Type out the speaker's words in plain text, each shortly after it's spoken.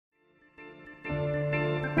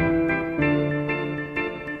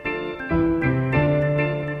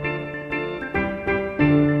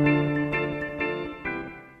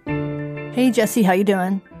Hey, Jesse, how you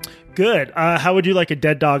doing? Good. How would you like a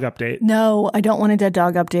dead dog update? No, I don't want a dead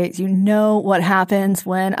dog update. You know what happens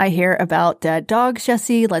when I hear about dead dogs,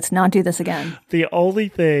 Jesse. Let's not do this again. The only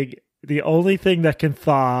thing that can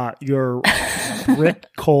thaw your brick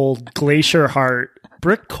cold glacier heart,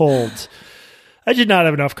 brick cold. I did not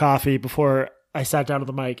have enough coffee before I sat down to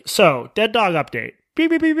the mic. So, dead dog update. Beep,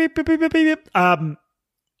 beep, beep, beep, beep, beep, beep, beep. About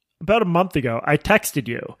a month ago, I texted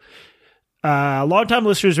you. Longtime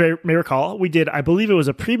listeners may recall, we did, I believe it was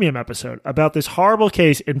a premium episode, about this horrible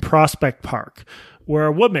case in Prospect Park, where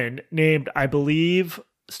a woman named, I believe,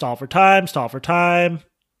 stall for time,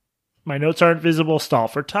 my notes aren't visible, stall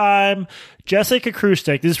for time, Jessica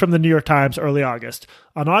Krustik, this is from the New York Times, early August.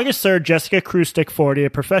 On August 3rd, Jessica Krustik, 40, a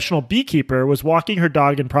professional beekeeper, was walking her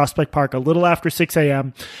dog in Prospect Park a little after 6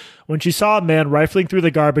 a.m., when she saw a man rifling through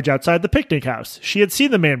the garbage outside the picnic house. She had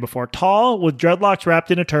seen the man before, tall, with dreadlocks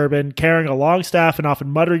wrapped in a turban, carrying a long staff and often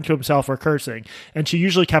muttering to himself or cursing, and she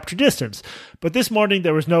usually kept her distance. But this morning,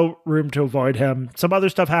 there was no room to avoid him. Some other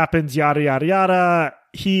stuff happens, yada, yada, yada.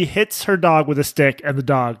 He hits her dog with a stick, and the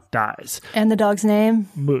dog dies. And the dog's name?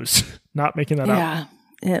 Moose. Not making that up.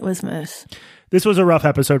 Yeah, it was Moose. This was a rough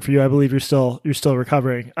episode for you. I believe you're still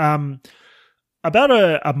recovering. About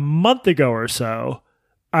a month ago or so,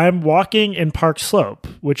 I'm walking in Park Slope,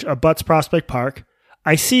 which abuts Prospect Park.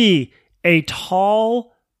 I see a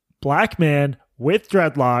tall black man with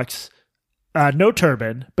dreadlocks, no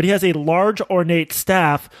turban, but he has a large ornate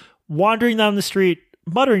staff wandering down the street,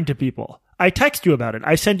 muttering to people. I text you about it.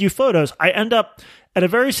 I send you photos. I end up at a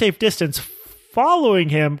very safe distance following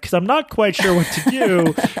him because I'm not quite sure what to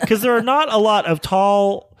do because there are not a lot of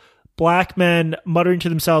tall black men muttering to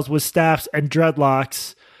themselves with staffs and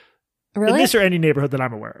dreadlocks. Really? In this or any neighborhood that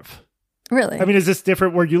I'm aware of. Really? I mean, is this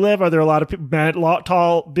different where you live? Are there a lot of men,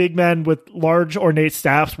 tall, big men with large, ornate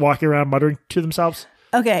staffs walking around muttering to themselves?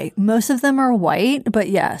 Okay, most of them are white, but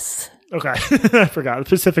yes. Okay, I forgot. The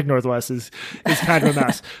Pacific Northwest is kind of a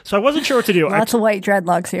mess. So I wasn't sure what to do. Lots of white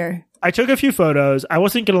dreadlocks here. I took a few photos. I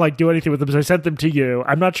wasn't going to do anything with them, so I sent them to you.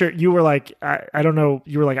 I'm not sure. You were like, I don't know.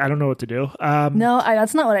 You were like, I don't know what to do. No,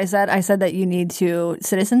 that's not what I said. I said that you need to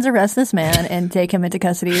citizens arrest this man and take him into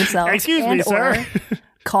custody yourself. Excuse me, sir.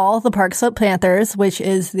 Call the Park Slope Panthers, which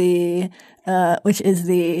is the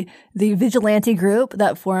vigilante group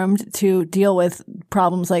that formed to deal with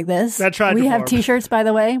problems like this. We have T-shirts, by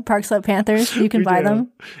the way. Park Slope Panthers. You can buy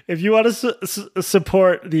them. If you want to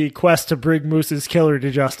support the quest to bring Moose's killer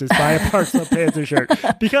to justice, buy a Park Slope Panther shirt.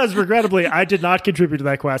 Because regrettably, I did not contribute to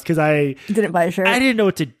that quest because I didn't buy a shirt. I didn't know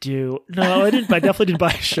what to do. No, I didn't. I definitely didn't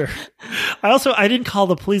buy a shirt. I didn't call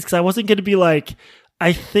the police because I wasn't going to be like,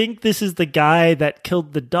 I think this is the guy that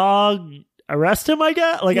killed the dog. Arrest him, I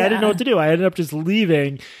guess? I didn't know what to do. I ended up just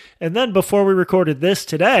leaving. And then before we recorded this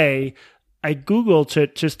today, I Googled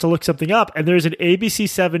to look something up. And there's an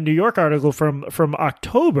ABC7 New York article from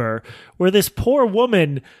October where this poor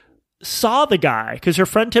woman saw the guy because her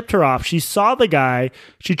friend tipped her off. She saw the guy.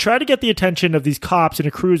 She tried to get the attention of these cops in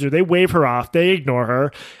a cruiser. They wave her off. They ignore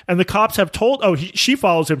her. And the cops have told, she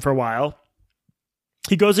follows him for a while.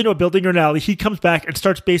 He goes into a building or an alley. He comes back and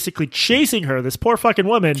starts basically chasing her, this poor fucking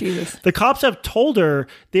woman. Jesus. The cops have told her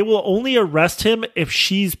they will only arrest him if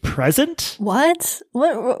she's present. What?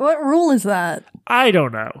 What rule is that? I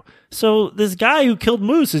don't know. So this guy who killed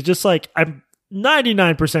Moose is just like, I'm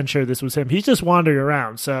 99% sure this was him. He's just wandering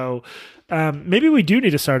around. So maybe we do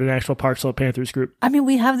need to start an actual Park Slope Panthers group. I mean,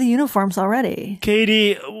 we have the uniforms already.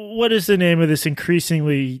 Katie, what is the name of this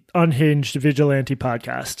increasingly unhinged vigilante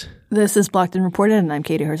podcast? This is Blocked and Reported, and I'm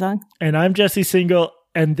Katie Herzog. And I'm Jesse Singal.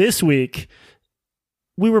 And this week,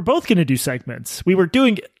 we were both going to do segments. We were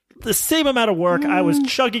doing the same amount of work. I was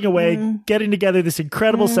chugging away, getting together this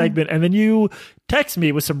incredible segment. And then you text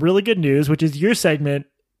me with some really good news, which is your segment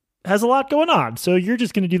has a lot going on. So you're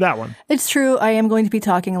just going to do that one. It's true. I am going to be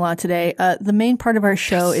talking a lot today. The main part of our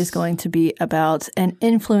show is going to be about an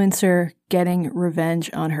influencer getting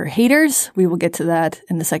revenge on her haters. We will get to that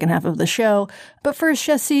in the second half of the show. But first,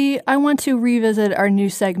 Jesse, I want to revisit our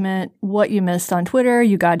new segment, What You Missed on Twitter,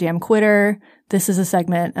 You Goddamn Quitter. This is a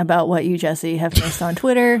segment about what you, Jesse, have missed on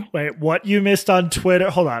Twitter. Wait, what you missed on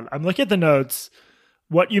Twitter? Hold on. I'm looking at the notes.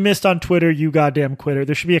 What you missed on Twitter, you goddamn quitter.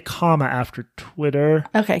 There should be a comma after Twitter.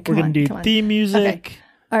 Okay, come on. We're going to need theme music. Okay.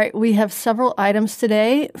 All right, we have several items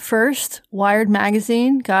today. First, Wired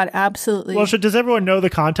Magazine got absolutely... Well, does everyone know the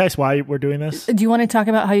context why we're doing this? Do you want to talk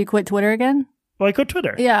about how you quit Twitter again? Well, I quit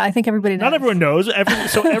Twitter. Yeah, I think everybody knows. Not everyone knows.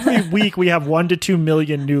 Every week we have 1 to 2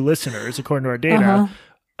 million new listeners, according to our data. Uh-huh.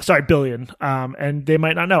 Sorry, billion. And they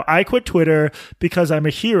might not know. I quit Twitter because I'm a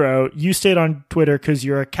hero. You stayed on Twitter because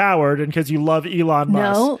you're a coward and because you love Elon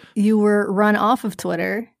Musk. No, you were run off of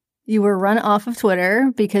Twitter. You were run off of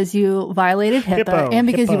Twitter because you violated HIPAA and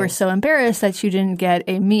because you were so embarrassed that you didn't get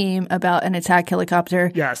a meme about an attack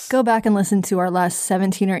helicopter. Yes. Go back and listen to our last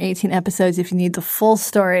 17 or 18 episodes if you need the full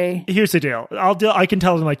story. Here's the deal. I can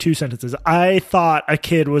tell in like 2 sentences. I thought a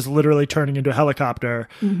kid was literally turning into a helicopter.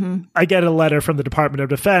 Mm-hmm. I get a letter from the Department of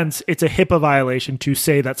Defense. It's a HIPAA violation to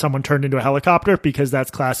say that someone turned into a helicopter because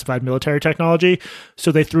that's classified military technology.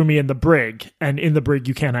 So they threw me in the brig. And in the brig,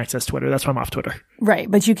 you can't access Twitter. That's why I'm off Twitter. Right.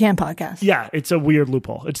 But you can podcast. Yeah, it's a weird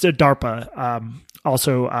loophole. It's a DARPA,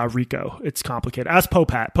 also RICO. It's complicated. Ask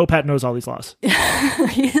Popat. Popat knows all these laws.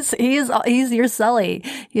 he's your Sully.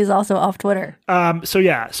 He's also off Twitter. So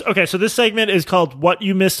this segment is called "What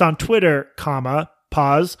You Missed on Twitter,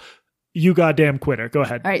 pause. You goddamn quitter." Go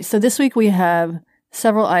ahead. All right. So this week we have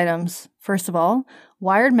several items. First of all,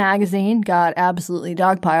 Wired magazine got absolutely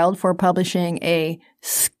dogpiled for publishing a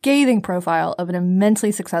scathing profile of an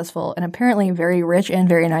immensely successful and apparently very rich and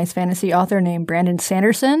very nice fantasy author named Brandon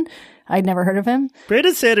Sanderson. I'd never heard of him.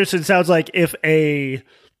 Brandon Sanderson sounds like if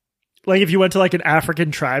you went to like an African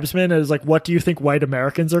tribesman and it was like, what do you think white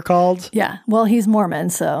Americans are called? Yeah. Well, he's Mormon,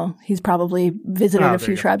 so he's probably visited a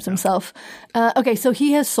few tribes himself. Okay, so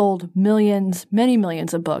he has sold many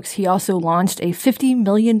millions of books. He also launched a $50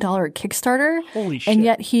 million Kickstarter. Holy shit. And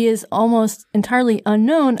yet he is almost entirely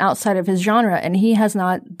unknown outside of his genre, and he has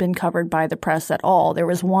not been covered by the press at all. There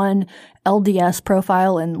was one LDS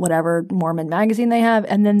profile in whatever Mormon magazine they have,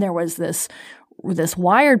 and then there was this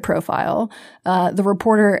Wired profile. The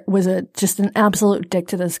reporter was just an absolute dick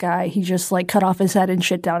to this guy. He just like cut off his head and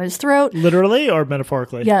shit down his throat. Literally or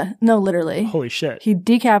metaphorically? Yeah, no, literally. Holy shit. He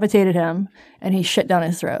decapitated him and he shit down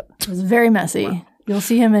his throat. It was very messy. Wow. You'll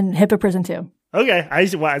see him in HIPAA prison too. Okay, I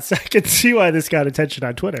can see why this got attention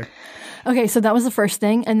on Twitter. Okay, so that was the first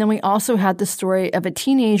thing. And then we also had the story of a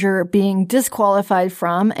teenager being disqualified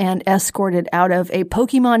from and escorted out of a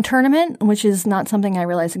Pokemon tournament, which is not something I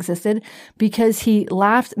realized existed, because he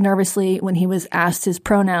laughed nervously when he was asked his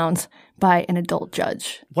pronouns by an adult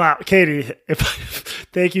judge. Wow, Katie,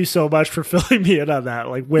 thank you so much for filling me in on that.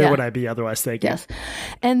 Like, where would I be otherwise? Thank you. Yes.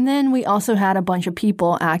 And then we also had a bunch of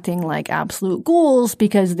people acting like absolute ghouls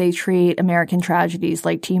because they treat American tragedies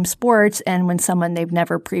like team sports, and when someone they've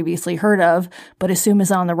never previously heard of but assume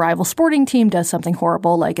is on the rival sporting team does something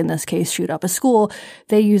horrible, like in this case shoot up a school,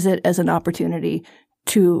 they use it as an opportunity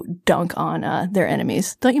to dunk on their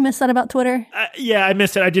enemies. Don't you miss that about Twitter? Yeah, I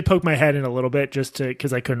missed it. I did poke my head in a little bit just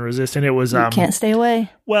because I couldn't resist, and it was you can't stay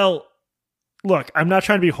away. Well, look, I'm not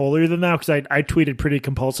trying to be holier than thou because I tweeted pretty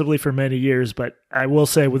compulsively for many years, but I will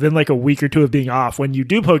say within like a week or two of being off, when you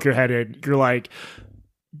do poke your head in, you're like,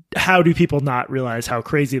 how do people not realize how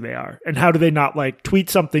crazy they are? And how do they not like tweet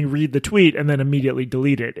something, read the tweet, and then immediately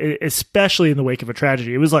delete it, especially in the wake of a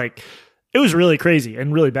tragedy? It was really crazy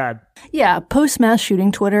and really bad. Yeah, post-mass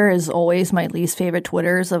shooting Twitter is always my least favorite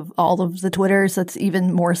Twitters of all of the Twitters. That's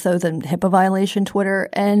even more so than HIPAA violation Twitter.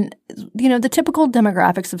 And, you know, the typical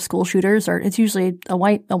demographics of school shooters it's usually a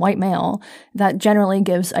white male that generally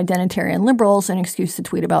gives identitarian liberals an excuse to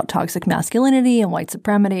tweet about toxic masculinity and white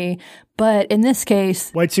supremacy. But in this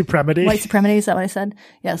case... White supremacy? White supremacy, is that what I said?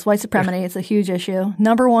 Yes, white supremacy. It's a huge issue.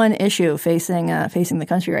 Number one issue facing the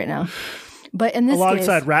country right now. But in this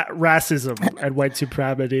alongside case, racism and white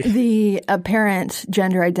supremacy, the apparent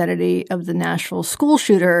gender identity of the Nashville school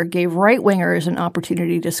shooter gave right-wingers an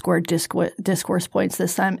opportunity to score discourse points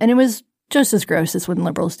this time. And it was just as gross as when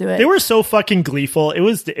liberals do it. They were so fucking gleeful. It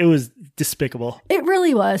was despicable. It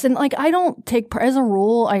really was. And like, I don't take part, as a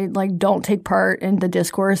rule, I like don't take part in the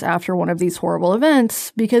discourse after one of these horrible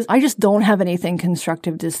events because I just don't have anything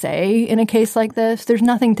constructive to say in a case like this. There's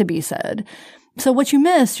nothing to be said. So what you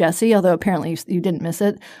missed, Jesse, although apparently you didn't miss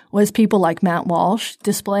it, was people like Matt Walsh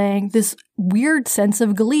displaying this weird sense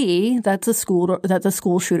of glee that the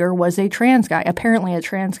school shooter was a trans guy, apparently a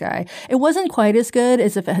trans guy. It wasn't quite as good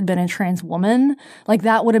as if it had been a trans woman. Like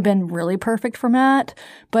that would have been really perfect for Matt.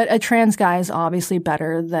 But a trans guy is obviously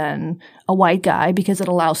better than a white guy because it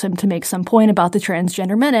allows him to make some point about the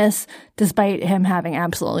transgender menace, despite him having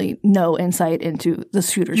absolutely no insight into the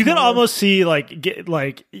shooter's You can motive. almost see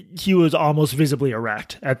like he was almost visibly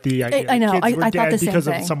erect at the idea. I know. Kids were I dead thought the same because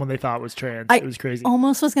thing. of someone they thought was trans. It was crazy.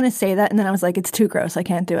 Almost was going to say that, and then I was like, it's too gross. I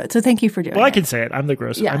can't do it. So thank you for doing it. Well, I can say it. I'm the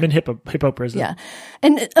gross. Yeah. I'm in hippo prison. Yeah.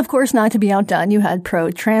 And of course, not to be outdone, you had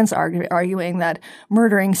pro-trans arguing that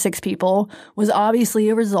murdering 6 people was obviously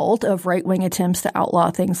a result of right-wing attempts to outlaw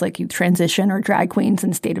things like youth transition or drag queens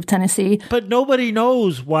in the state of Tennessee. But nobody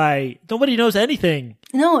knows why. Nobody knows anything.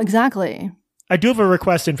 No, exactly. I do have a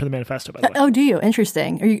request in for the manifesto, by the way. Oh, do you?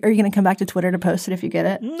 Interesting. Are you going to come back to Twitter to post it if you get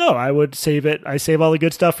it? No, I would save it. I save all the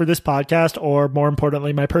good stuff for this podcast, or more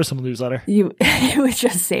importantly, my personal newsletter. You would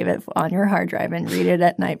just save it on your hard drive and read it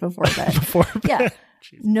at night before bed. Before bed. Yeah.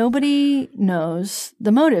 Jeez. Nobody knows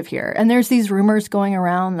the motive here. And there's these rumors going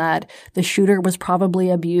around that the shooter was probably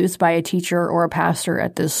abused by a teacher or a pastor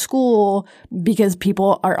at this school because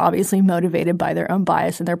people are obviously motivated by their own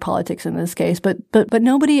bias and their politics in this case. But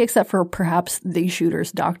nobody except for perhaps the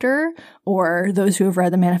shooter's doctor or those who have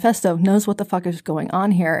read the manifesto knows what the fuck is going on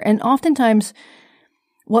here. And oftentimes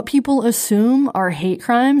what people assume are hate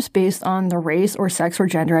crimes based on the race or sex or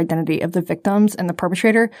gender identity of the victims and the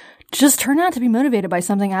perpetrator just turn out to be motivated by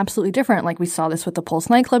something absolutely different. Like we saw this with the Pulse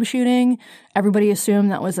nightclub shooting. Everybody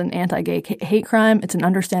assumed that was an anti-gay hate crime. It's an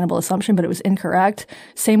understandable assumption, but it was incorrect.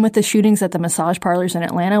 Same with the shootings at the massage parlors in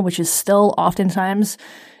Atlanta, which is still oftentimes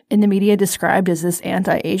in the media described as this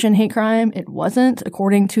anti-Asian hate crime. It wasn't.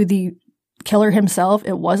 According to the killer himself,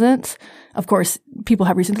 it wasn't. Of course, people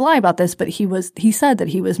have reason to lie about this, but he said that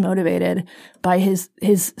he was motivated by his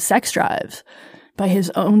sex drive, by his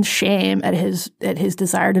own shame at his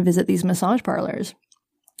desire to visit these massage parlors.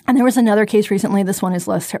 And there was another case recently. This one is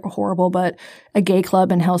less horrible, but a gay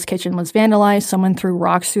club in Hell's Kitchen was vandalized. Someone threw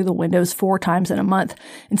rocks through the windows 4 times in a month.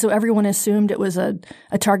 And so everyone assumed it was a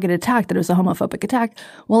targeted attack, that it was a homophobic attack.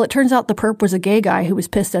 Well, it turns out the perp was a gay guy who was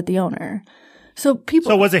pissed at the owner. So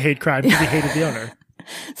it was a hate crime because he hated the owner.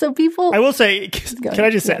 So people, I will say, can I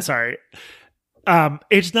just say, sorry,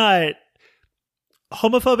 it's not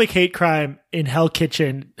homophobic hate crime in Hell's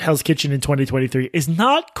Kitchen in 2023 is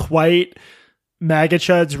not quite MAGA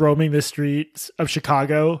chuds roaming the streets of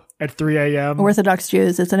Chicago at 3 a.m. Orthodox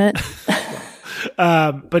Jews, isn't it?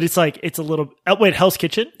 But it's like, it's a little, wait, Hell's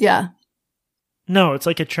Kitchen? Yeah. No, it's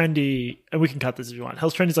like a trendy, and we can cut this if you want.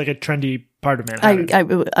 Hell's Kitchen is like a trendy part of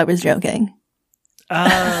Manhattan. I was joking.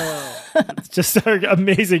 It's just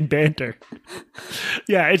amazing banter.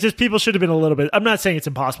 Yeah, it's just people should have been a little bit. I'm not saying it's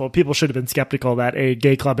impossible. People should have been skeptical that a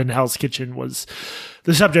gay club in Hell's Kitchen was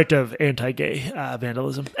the subject of anti-gay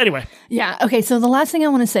vandalism. Anyway. Yeah. Okay. So the last thing I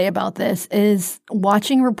want to say about this is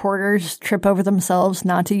watching reporters trip over themselves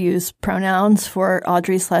not to use pronouns for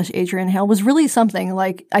Audrey/Adrian Hale was really something.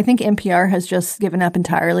 Like, I think NPR has just given up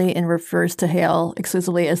entirely and refers to Hale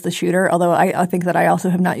exclusively as the shooter. Although I think that I also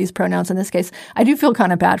have not used pronouns in this case. I do feel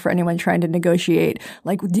kind of bad for anyone trying to negotiate.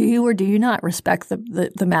 Like, do you or do you not respect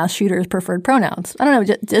the mass shooter's preferred pronouns? I don't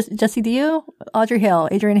know. Jesse, do you? Audrey Hale,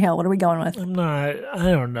 Adrian Hale, what are we going with? I'm not. I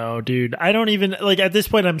don't know, dude. I don't even, like, at this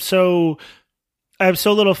point, I have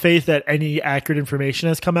so little faith that any accurate information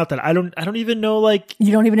has come out that I don't even know, like.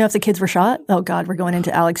 You don't even know if the kids were shot? Oh God, we're going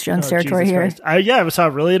into Alex Jones territory here. I saw a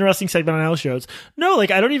really interesting segment on Alex Jones. No,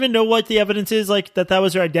 like, I don't even know what the evidence is, like, that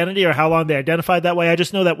was their identity or how long they identified that way. I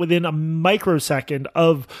just know that within a microsecond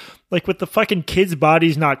of, like, with the fucking kids'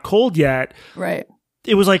 bodies not cold yet. Right.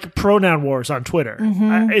 It was like pronoun wars on Twitter.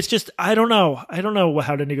 Mm-hmm. It's just, I don't know. I don't know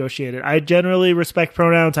how to negotiate it. I generally respect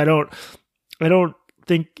pronouns. I don't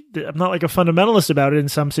think, I'm not like a fundamentalist about it in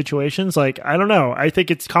some situations. Like, I don't know. I think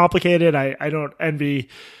it's complicated. I don't envy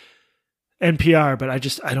NPR, but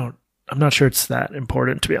I'm not sure it's that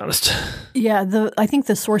important, to be honest. Yeah. I think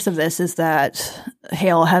the source of this is that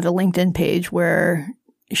Hale had a LinkedIn page where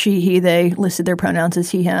she, he, they listed their pronouns as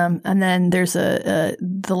he, him. And then there's the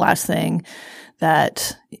last thing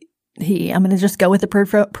that I'm going to just go with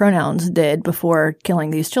the pronouns did before killing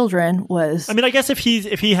these children was. I mean, I guess if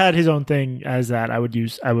he had his own thing as that, I would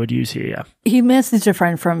use he. Yeah. He messaged a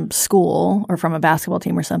friend from school or from a basketball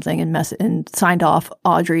team or something and signed off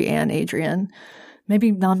Audrey and Adrian.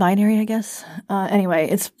 Maybe non-binary, I guess. Anyway,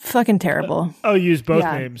 it's fucking terrible. Use both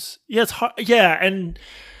names. Yeah, it's hard. Yeah, and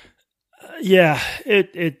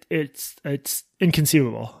it's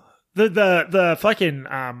inconceivable. The fucking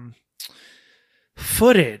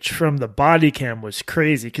footage from the body cam was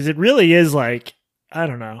crazy because it really is like, I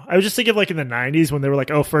don't know. I was just thinking of like in the 90s when they were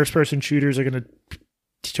like, oh, first person shooters are going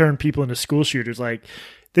to turn people into school shooters. Like,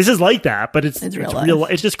 this is like that, but it's real.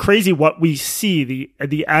 It's just crazy what we see, the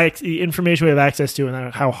information we have access to,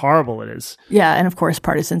 and how horrible it is. Yeah, and of course,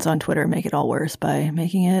 partisans on Twitter make it all worse by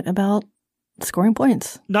making it about scoring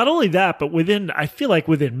points. Not only that, but I feel like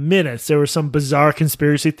within minutes, there was some bizarre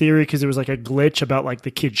conspiracy theory because there was like a glitch about like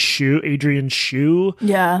the kid's shoe, Adrian's shoe.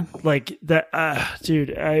 Yeah. Like that,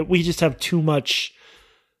 dude, we just have too much.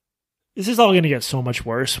 This is all going to get so much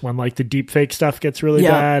worse when like the deepfake stuff gets really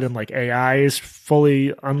bad and like AI is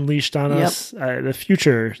fully unleashed on us. The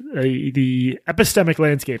future, the epistemic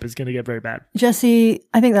landscape is going to get very bad. Jesse,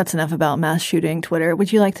 I think that's enough about mass shooting Twitter.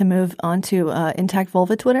 Would you like to move on to Intact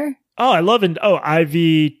Vulva Twitter? Oh, I love it. Oh,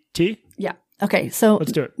 IVT? Yeah. Okay, so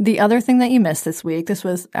Let's do it. The other thing that you missed this week, this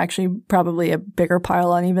was actually probably a bigger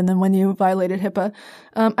pile on even than when you violated HIPAA.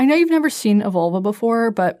 I know you've never seen a vulva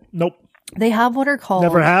before, but Nope. they have what are called...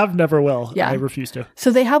 Never have, never will. Yeah. I refuse to.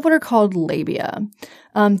 So they have what are called labia.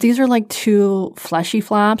 These are like two fleshy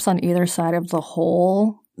flaps on either side of the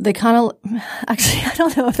hole. They kind of... Actually, I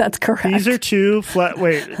don't know if that's correct. These are two flat...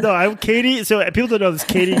 Wait. No, Katie... So people don't know this.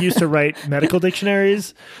 Katie used to write medical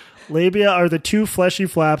dictionaries. Labia are the two fleshy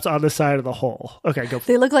flaps on the side of the hole. Okay, go.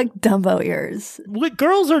 They look like Dumbo ears.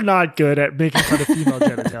 Girls are not good at making fun of female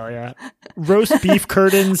genitalia. Roast beef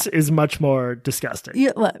curtains is much more disgusting.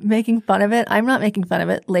 What, making fun of it? I'm not making fun of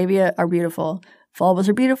it. Labia are beautiful. Vulvas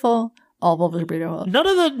are beautiful. All vulvas are beautiful.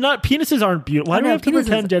 Penises aren't beautiful. Why do we have to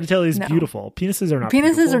pretend genitalia is beautiful? Penises are not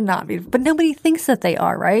beautiful. Penises are not beautiful. But nobody thinks that they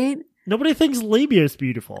are, right? Nobody thinks labia is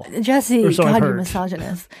beautiful. Jesse, so God, you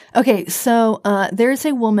misogynist. Okay, so there's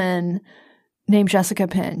a woman named Jessica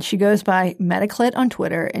Pin. She goes by Mediclit on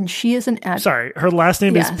Twitter, and she is an Sorry, her last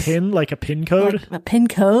name is Pin, like a pin code? Like a pin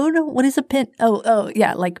code? What is a pin? Oh,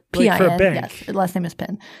 yeah, like PIN. Like for a bank. Yes, her last name is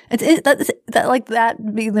Pin. That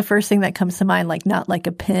being the first thing that comes to mind, like not like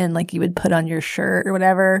a pin like you would put on your shirt or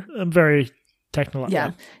whatever. I'm very technological.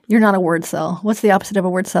 Yeah. You're not a word cell. What's the opposite of a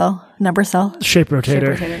word cell? Number cell? Shape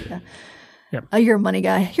rotator. Yeah. Yep. Oh, you're a money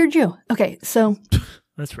guy. You're a Jew. Okay, so...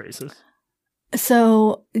 That's racist.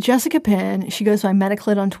 So Jessica Pin, she goes by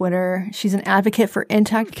Mediclit on Twitter. She's an advocate for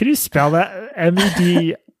intact... Can you spell that?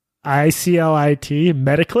 MEDICLIT?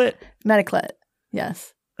 Mediclit? Mediclit,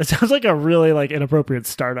 yes. It sounds like a really inappropriate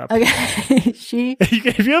startup. Okay.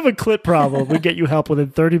 If you have a clit problem, we get you help within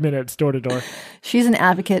 30 minutes, door to door. She's an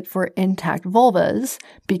advocate for intact vulvas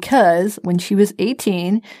because when she was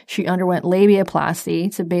 18, she underwent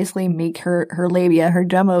labiaplasty to basically make her labia, her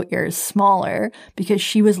demo ears, smaller because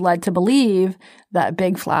she was led to believe that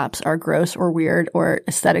big flaps are gross or weird or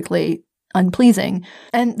aesthetically unpleasing.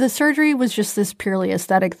 And the surgery was just this purely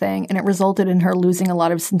aesthetic thing, and it resulted in her losing a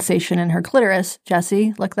lot of sensation in her clitoris.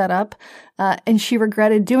 Jesse, look that up. And she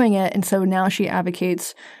regretted doing it, and so now she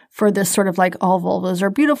advocates for this sort of all vulvas are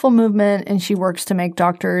beautiful movement, and she works to make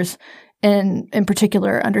doctors in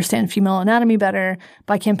particular understand female anatomy better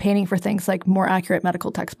by campaigning for things like more accurate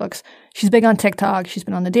medical textbooks. She's big on TikTok. She's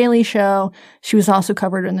been on The Daily Show. She was also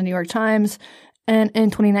covered in the New York Times. And in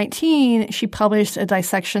 2019, she published a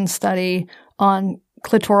dissection study on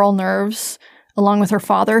clitoral nerves along with her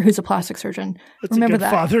father, who's a plastic surgeon. That's Remember a good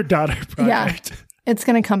father-daughter project. Yeah, it's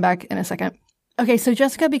going to come back in a second. Okay, so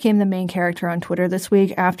Jessica became the main character on Twitter this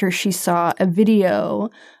week after she saw a video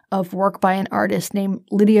of work by an artist named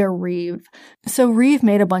Lydia Reeve. So Reeve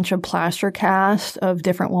made a bunch of plaster casts of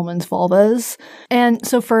different women's vulvas. And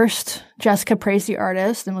so first, Jessica praised the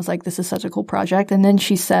artist and was like, this is such a cool project. And then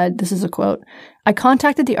she said, this is a quote, "I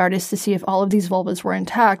contacted the artist to see if all of these vulvas were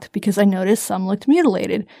intact because I noticed some looked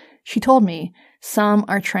mutilated. She told me, some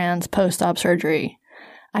are trans post-op surgery.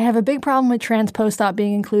 I have a big problem with trans post-op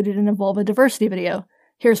being included in a vulva diversity video.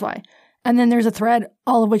 Here's why." And then there's a thread,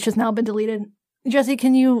 all of which has now been deleted. Jesse,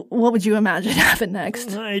 what would you imagine happened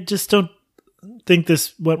next? I just don't think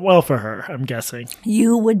this went well for her, I'm guessing.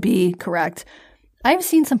 You would be correct. I've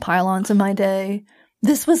seen some pylons in my day.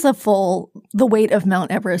 This was the weight of Mount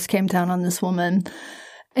Everest came down on this woman.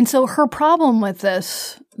 And so her problem with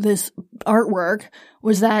this artwork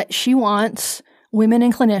was that she wants women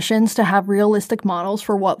and clinicians to have realistic models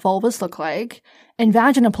for what vulvas look like. And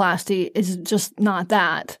vaginoplasty is just not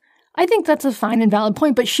that. I think that's a fine and valid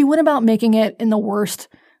point, but she went about making it in the worst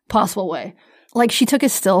possible way. She took a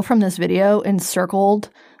still from this video and circled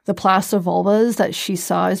the plasta vulvas that she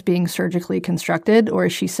saw as being surgically constructed, or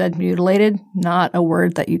as she said, mutilated, not a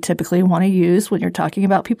word that you typically want to use when you're talking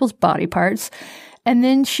about people's body parts. And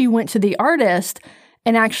then she went to the artist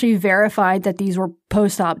and actually verified that these were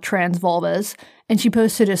post-op trans vulvas. And she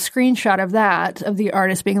posted a screenshot of that, of the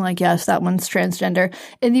artist being like, yes, that one's transgender.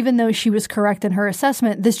 And even though she was correct in her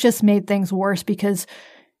assessment, this just made things worse because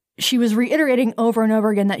she was reiterating over and over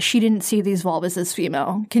again that she didn't see these vulvas as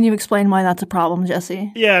female. Can you explain why that's a problem,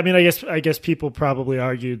 Jesse? Yeah, I mean, I guess people probably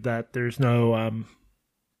argued that there's no,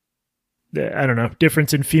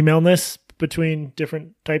 difference in femaleness between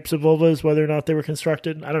different types of vulvas, whether or not they were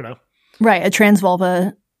constructed. I don't know. Right. A trans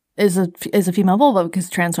vulva is a female vulva because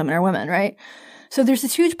trans women are women, right? So there's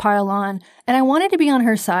this huge pile-on, and I wanted to be on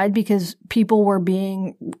her side because people were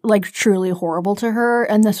being truly horrible to her.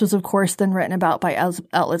 And this was, of course, then written about by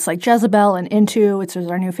outlets like Jezebel and Into, which is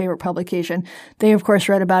our new favorite publication. They, of course,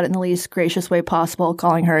 read about it in the least gracious way possible,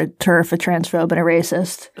 calling her a TERF, a transphobe, and a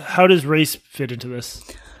racist. How does race fit into this?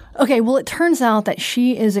 Okay, well, it turns out that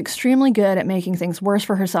she is extremely good at making things worse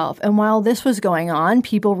for herself. And while this was going on,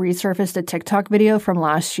 people resurfaced a TikTok video from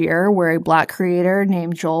last year where a Black creator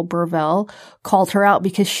named Joel Burvell called her out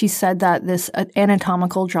because she said that this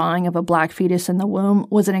anatomical drawing of a Black fetus in the womb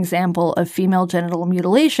was an example of female genital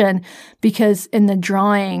mutilation because in the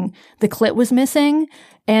drawing, the clit was missing.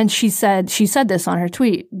 And she said this on her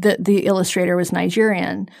tweet, that the illustrator was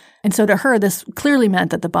Nigerian. And so to her, this clearly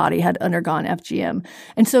meant that the body had undergone FGM.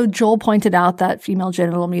 And so Joel pointed out that female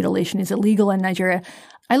genital mutilation is illegal in Nigeria.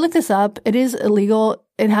 I looked this up. It is illegal.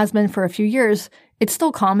 It has been for a few years. It's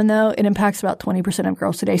still common, though. It impacts about 20% of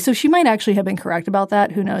girls today. So she might actually have been correct about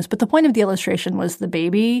that. Who knows? But the point of the illustration was the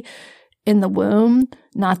baby in the womb,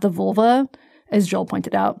 not the vulva, as Joel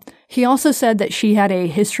pointed out. He also said that she had a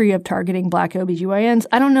history of targeting Black OBGYNs.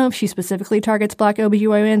 I don't know if she specifically targets Black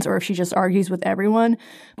OBGYNs or if she just argues with everyone,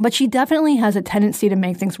 but she definitely has a tendency to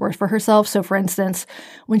make things worse for herself. So for instance,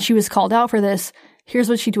 when she was called out for this, here's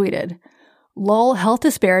what she tweeted. Lol, health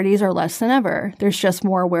disparities are less than ever. There's just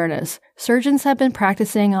more awareness. Surgeons have been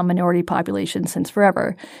practicing on minority populations since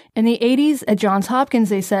forever. In the 80s at Johns Hopkins,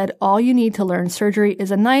 they said, all you need to learn surgery is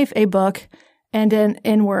a knife, a book, and an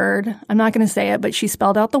N-word. I'm not going to say it, but she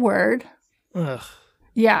spelled out the word. Ugh.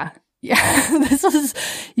 Yeah. This was,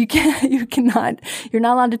 you're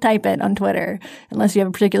not allowed to type it on Twitter unless you have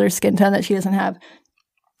a particular skin tone that she doesn't have.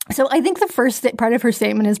 So I think the first part of her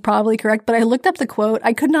statement is probably correct, but I looked up the quote.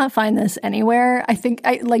 I could not find this anywhere. I think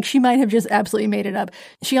she might have just absolutely made it up.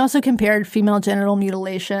 She also compared female genital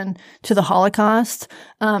mutilation to the Holocaust.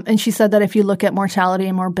 And she said that if you look at mortality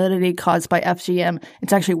and morbidity caused by FGM,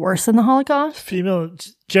 it's actually worse than the Holocaust. Female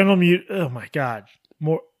genital oh my God.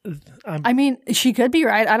 I mean, she could be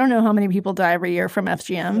right. I don't know how many people die every year from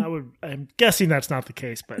FGM. I'm guessing that's not the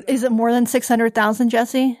case, but. Is it more than 600,000,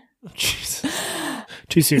 Jesse? Jesus.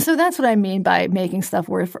 Too soon. So that's what I mean by making stuff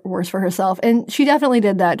worse for herself. And she definitely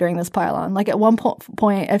did that during this pile-on. Like at one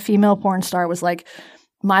point, a female porn star was like,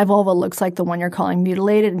 my vulva looks like the one you're calling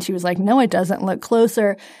mutilated. And she was like, no, it doesn't. Look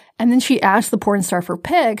closer. And then she asked the porn star for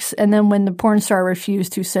pics. And then when the porn star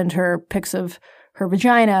refused to send her pics of her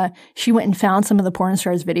vagina, she went and found some of the porn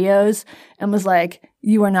star's videos and was like,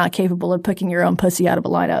 you are not capable of picking your own pussy out of a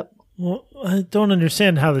lineup. Well, I don't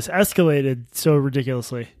understand how this escalated so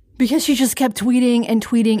ridiculously. Because she just kept tweeting and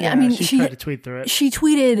tweeting. Yeah, I mean, she tried to tweet through it. She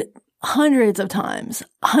tweeted hundreds of times.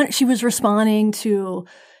 She was responding to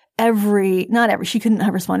she couldn't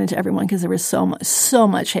have responded to everyone because there was so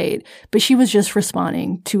much hate, but she was just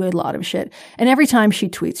responding to a lot of shit. And every time she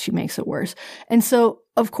tweets, she makes it worse. And so,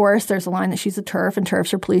 of course, there's a line that she's a TERF and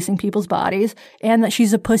TERFs are policing people's bodies and that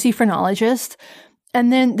she's a pussy phrenologist. And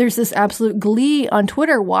then there's this absolute glee on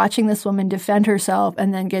Twitter watching this woman defend herself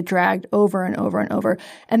and then get dragged over and over and over.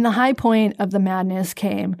 And the high point of the madness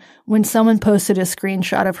came when someone posted a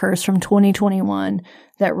screenshot of hers from 2021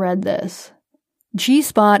 that read this.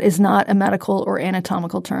 G-spot is not a medical or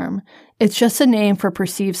anatomical term. It's just a name for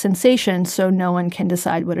perceived sensation so no one can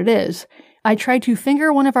decide what it is. I tried to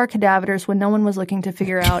finger one of our cadavers when no one was looking to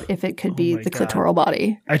figure out if it could be the clitoral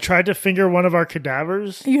body. I tried to finger one of our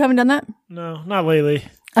cadavers? You haven't done that? No, not lately.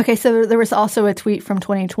 Okay, so there was also a tweet from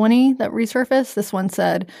 2020 that resurfaced. This one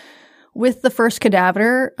said, with the first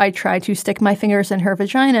cadaver, I tried to stick my fingers in her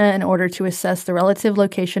vagina in order to assess the relative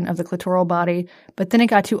location of the clitoral body, but then it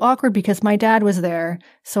got too awkward because my dad was there,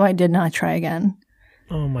 so I did not try again.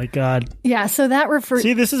 Oh my God. Yeah, so that refers...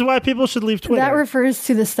 See, this is why people should leave Twitter. That refers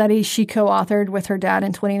to the study she co-authored with her dad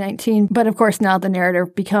in 2019. But of course, now the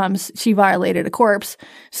narrative becomes she violated a corpse.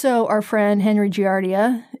 So our friend Henry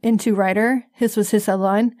Giardia, Into writer, his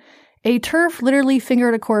headline, a TERF literally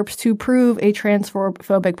fingered a corpse to prove a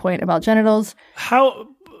transphobic point about genitals. How...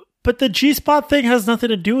 But the G-spot thing has nothing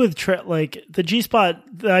to do with the G-spot.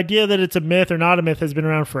 The idea that it's a myth or not a myth has been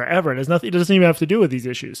around forever. It has nothing. It doesn't even have to do with these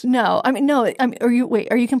issues. No, are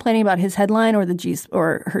you complaining about his headline or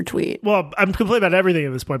or her tweet? Well, I'm complaining about everything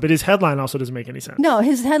at this point, but his headline also doesn't make any sense. No,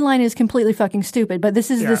 his headline is completely fucking stupid. But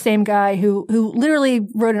this is the same guy who literally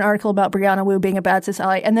wrote an article about Brianna Wu being a bad cis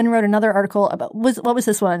ally, and then wrote another article about what was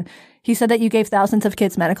this one? He said that you gave thousands of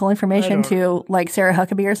kids medical information to like Sarah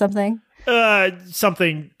Huckabee or something.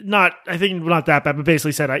 Something not that bad, but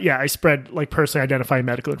basically said, I spread like personally identifying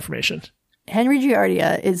medical information. Henry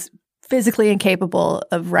Giardia is physically incapable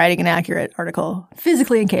of writing an accurate article.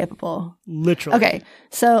 Physically incapable. Literally. Okay.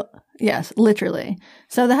 So, yes, literally.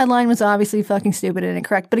 So the headline was obviously fucking stupid and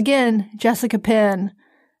incorrect. But again, Jessica Penn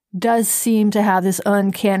does seem to have this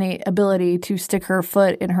uncanny ability to stick her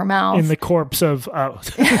foot in her mouth. In the corpse of...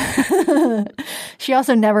 She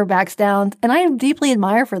also never backs down. And I deeply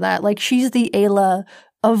admire for that. Like, she's the Ayla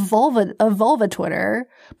of vulva Twitter,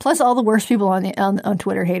 plus all the worst people on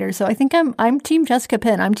Twitter haters. So I think I'm Team Jessica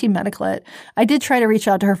Pinn. I'm Team Mediclet. I did try to reach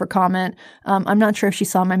out to her for comment. I'm not sure if she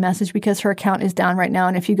saw my message because her account is down right now.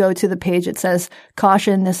 And if you go to the page, it says,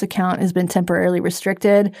 "Caution, this account has been temporarily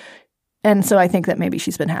restricted." And so I think that maybe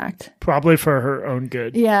she's been hacked. Probably for her own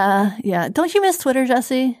good. Yeah. Don't you miss Twitter,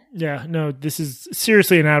 Jesse? Yeah, no, this is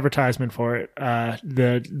seriously an advertisement for it.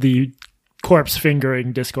 The corpse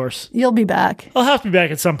fingering discourse. You'll be back. I'll have to be back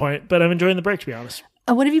at some point, but I'm enjoying the break, to be honest.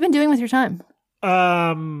 What have you been doing with your time?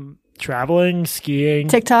 Traveling, skiing,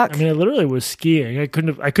 TikTok. I mean, I literally was skiing. I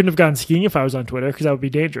couldn't have gone skiing if I was on Twitter because that would be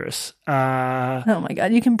dangerous. Oh my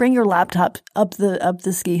God! You can bring your laptop up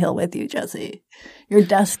the ski hill with you, Jesse. Your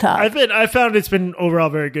desktop. I found it's been overall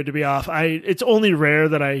very good to be off. It's only rare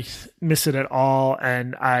that I miss it at all,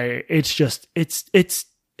 and it's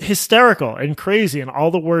hysterical and crazy, and all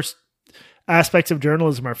the worst aspects of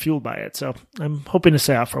journalism are fueled by it. So I'm hoping to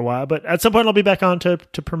stay off for a while, but at some point I'll be back on to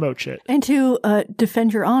promote shit. And to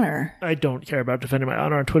defend your honor. I don't care about defending my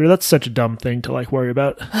honor on Twitter. That's such a dumb thing to worry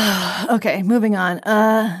about. Okay, moving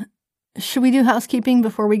on. Should we do housekeeping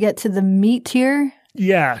before we get to the meat here?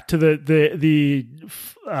 Yeah, to the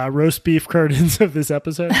roast beef curtains of this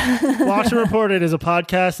episode. Blocked and Reported is a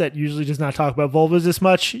podcast that usually does not talk about vulvas this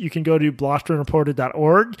much. You can go to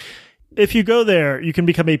blockedandreported.org. If you go there, you can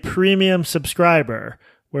become a premium subscriber,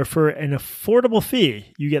 where for an affordable fee,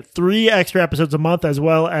 you get 3 extra episodes a month, as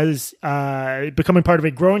well as becoming part of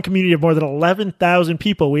a growing community of more than 11,000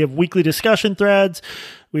 people. We have weekly discussion threads.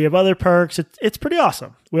 We have other perks. It's pretty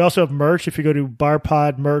awesome. We also have merch. If you go to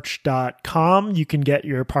barpodmerch.com, you can get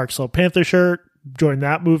your Park Slope Panther shirt. Join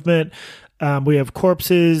that movement. We have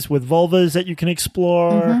corpses with vulvas that you can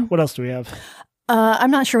explore. Mm-hmm. What else do we have?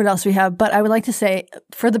 I'm not sure what else we have, but I would like to say,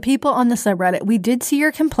 for the people on the subreddit, we did see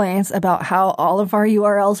your complaints about how all of our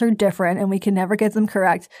URLs are different and we can never get them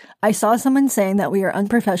correct. I saw someone saying that we are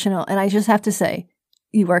unprofessional, and I just have to say,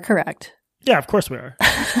 you are correct. Yeah, of course we are.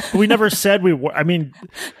 We never said we were. I mean,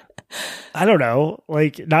 I don't know.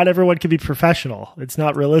 Not everyone can be professional. It's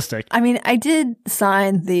not realistic. I mean, I did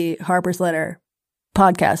sign the Harper's Letter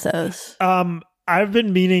podcast host. I've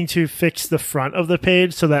been meaning to fix the front of the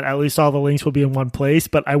page so that at least all the links will be in one place,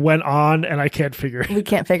 but I went on and I can't figure it. We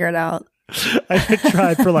can't figure it out. I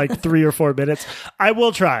tried for 3 or 4 minutes. I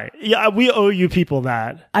will try. Yeah, we owe you people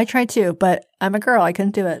that. I tried too, but I'm a girl. I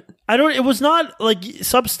couldn't do it. It was not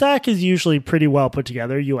Substack is usually pretty well put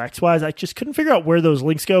together UX wise. I just couldn't figure out where those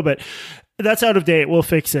links go, but that's out of date. We'll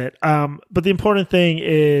fix it. But the important thing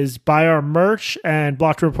is buy our merch, and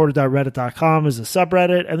blockedandreported.reddit.com is a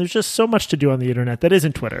subreddit. And there's just so much to do on the internet that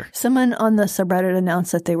isn't Twitter. Someone on the subreddit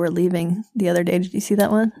announced that they were leaving the other day. Did you see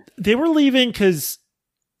that one? They were leaving because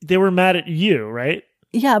they were mad at you, right?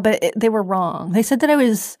 Yeah, but they were wrong. They said that I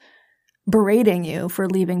was berating you for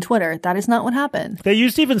leaving Twitter. That is not what happened. They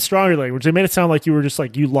used even stronger language. They made it sound like you were just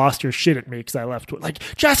you lost your shit at me because I left Twitter.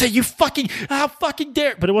 Jesse, you how fucking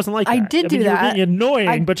dare. But it wasn't like that. I did do that. You were being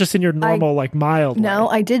annoying, but just in your normal, mild way. No,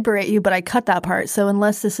 I did berate you, but I cut that part. So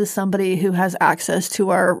unless this is somebody who has access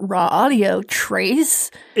to our raw audio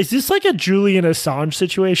trace. Is this like a Julian Assange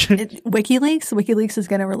situation? WikiLeaks? WikiLeaks is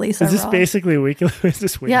going to release our raw. Is this basically WikiLeaks? Is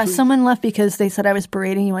this WikiLeaks? Yeah, someone left because they said I was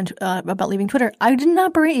berating you about leaving Twitter. I did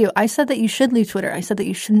not berate you. I said that you should leave Twitter. I said that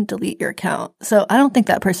you shouldn't delete your account. So I don't think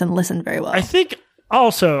that person listened very well. I think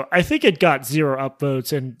it got 0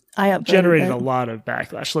 upvotes and generated a lot of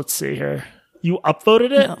backlash. Let's see here. You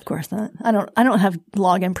upvoted it? No, of course not. I don't have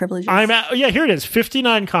login privileges. I'm out. Yeah, here it is.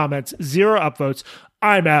 59 comments, 0 upvotes.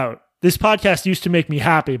 I'm out. This podcast used to make me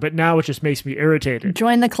happy, but now it just makes me irritated.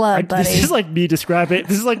 Join the club, buddy. This is like me describing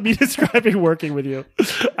working with you.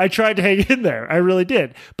 I tried to hang in there. I really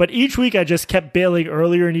did. But each week I just kept bailing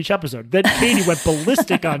earlier in each episode. Then Katie went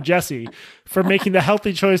ballistic on Jesse for making the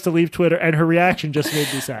healthy choice to leave Twitter, and her reaction just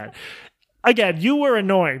made me sad. Again, you were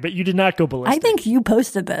annoying, but you did not go ballistic. I think you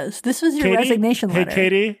posted this. This was your resignation letter.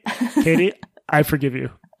 Hey, Katie, I forgive you.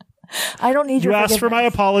 I don't need your forgiveness. You asked for my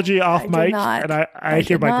apology off mic, and I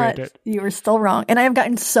hereby grant it. You were still wrong. And I have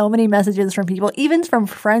gotten so many messages from people, even from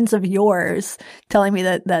friends of yours, telling me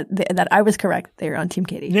that I was correct. They were on Team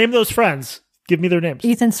Katie. Name those friends. Give me their names.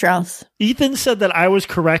 Ethan Strauss. Ethan said that I was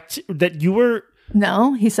correct, that you were...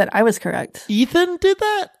 No, he said I was correct. Ethan did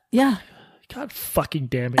that? Yeah. God fucking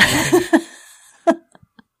damn it.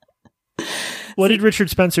 What did Richard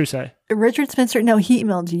Spencer say? Richard Spencer, no, he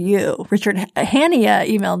emailed you. Richard Hanania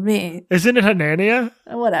emailed me. Isn't it Hanania?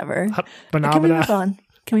 Whatever. Can we move on?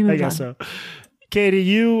 I guess so. Katie,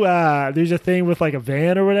 you there's a thing with like a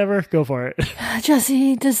van or whatever. Go for it.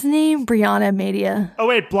 Jesse, does the name Brianna Madia? Oh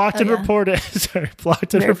wait, blocked and reported. Sorry,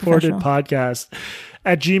 blocked and reported podcast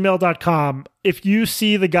at gmail.com. If you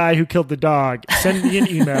see the guy who killed the dog, send me an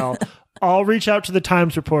email. I'll reach out to the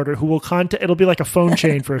Times reporter who will contact. It'll be like a phone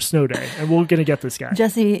chain for a snow day, and we're going to get this guy.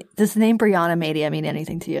 Jesse, does the name Brianna Madia mean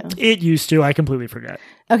anything to you? It used to. I completely forget.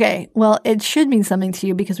 Okay, well, it should mean something to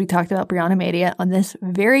you because we talked about Brianna Madia on this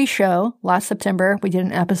very show last September. We did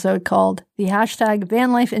an episode called the hashtag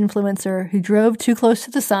Van Life Influencer Who Drove Too Close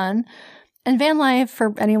to the Sun. And van life,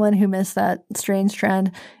 for anyone who missed that strange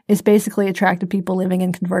trend, is basically attractive people living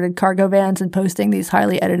in converted cargo vans and posting these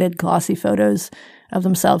highly edited, glossy photos of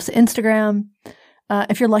themselves to Instagram.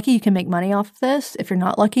 If you're lucky, you can make money off of this. If you're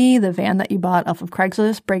not lucky, the van that you bought off of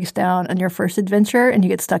Craigslist breaks down on your first adventure and you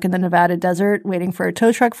get stuck in the Nevada desert waiting for a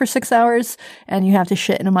tow truck for 6 hours and you have to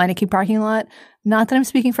shit in a Meineke parking lot. Not that I'm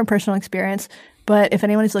speaking from personal experience, but if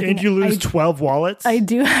anyone is looking... And you lose 12 wallets? I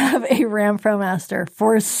do have a Ram ProMaster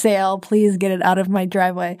for sale. Please get it out of my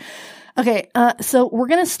driveway. Okay, so we're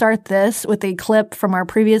going to start this with a clip from our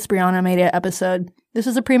previous Brianna Madia episode. This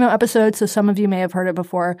is a primo episode, so some of you may have heard it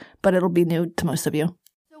before, but it'll be new to most of you.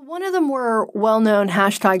 One of the more well-known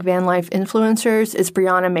hashtag van life influencers is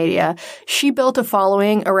Brianna Madia. She built a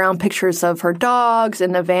following around pictures of her dogs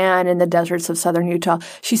in the van in the deserts of southern Utah.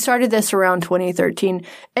 She started this around 2013,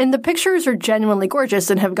 and the pictures are genuinely gorgeous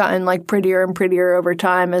and have gotten like prettier and prettier over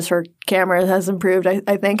time as her camera has improved,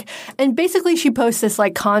 I think. And basically she posts this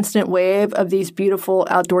like constant wave of these beautiful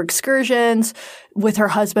outdoor excursions with her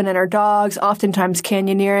husband and her dogs, oftentimes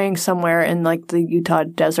canyoneering somewhere in like the Utah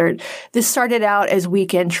desert. This started out as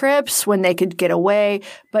weekend trips when they could get away,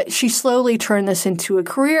 but she slowly turned this into a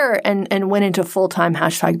career and went into full-time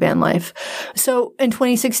hashtag van life. So in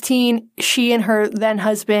 2016, she and her then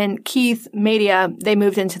husband, Keith Madia, they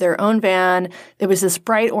moved into their own van. It was this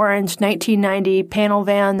bright orange 1990 panel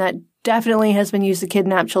van that definitely has been used to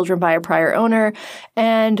kidnap children by a prior owner.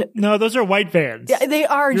 And no, those are white vans. Yeah, they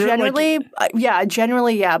are generally,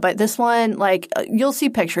 yeah. But this one, like, you'll see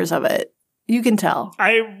pictures of it. You can tell.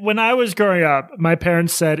 When I was growing up, my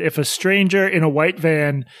parents said if a stranger in a white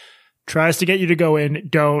van tries to get you to go in,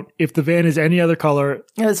 don't. If the van is any other color,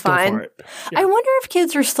 it was fine. Go for it. Yeah. I wonder if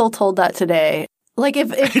kids are still told that today. Like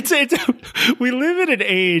if we live in an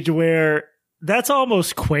age where that's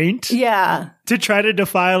almost quaint. Yeah. To try to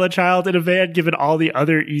defile a child in a van, given all the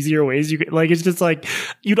other easier ways you could, like, it's just like,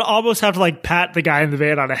 you'd almost have to like pat the guy in the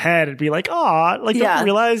van on the head and be like, "Aw, like, don't you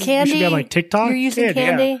realize candy? You should be on like TikTok? You're using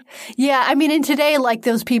candy." Yeah. I mean, and today, like,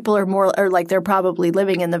 those people are more, or like, they're probably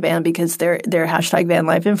living in the van because they're hashtag van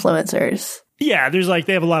life influencers. Yeah, there's like,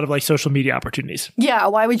 they have a lot of like social media opportunities. Yeah.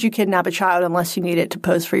 Why would you kidnap a child unless you need it to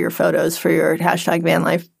post for your photos for your hashtag van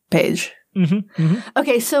life page? Mm-hmm, mm-hmm.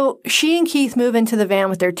 Okay, so she and Keith move into the van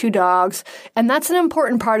with their two dogs, and that's an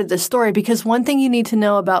important part of this story because one thing you need to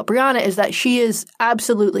know about Brianna is that she is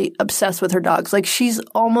absolutely obsessed with her dogs. Like, she's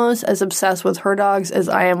almost as obsessed with her dogs as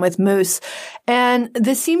I am with Moose. And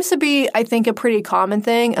this seems to be, I think, a pretty common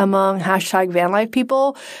thing among hashtag van life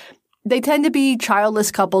people. They tend to be childless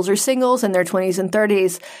couples or singles in their 20s and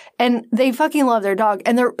 30s, and they fucking love their dog.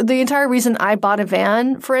 And the entire reason I bought a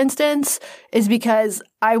van, for instance, is because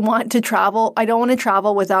I want to travel. I don't want to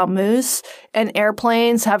travel without Moose, and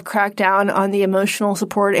airplanes have cracked down on the emotional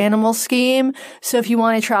support animal scheme. So if you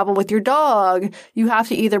want to travel with your dog, you have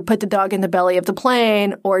to either put the dog in the belly of the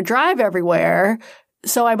plane or drive everywhere.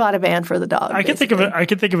 So I bought a van for the dog. I can think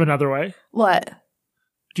of another way. What?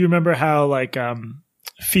 Do you remember how like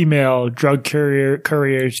female drug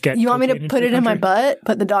couriers get? You want me to put it in my butt?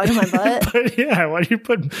 Put the dog in my butt? Yeah, why do you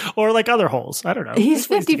put, or like other holes? I don't know. He's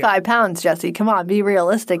 55 pounds, Jesse. Come on, be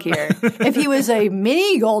realistic here. If he was a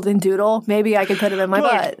mini golden doodle, maybe I could put him in my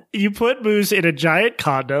butt. You put Moose in a giant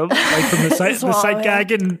condom, like from the sight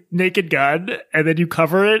gag and Naked Gun, and then you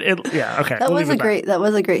cover it. Okay. That was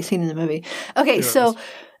a great scene in the movie. Okay, so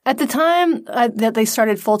at the time that they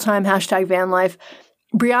started full-time hashtag van life,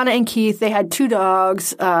 Brianna and Keith, they had two dogs.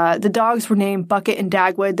 The dogs were named Bucket and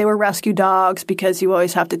Dagwood. They were rescue dogs because you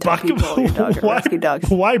always have to tell people your dogs are rescue dogs.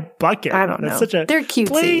 Why Bucket? I don't know. They're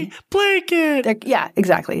cutesy. Blanket. Yeah,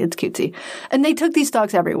 exactly. It's cutesy. And they took these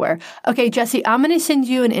dogs everywhere. Okay, Jesse, I'm going to send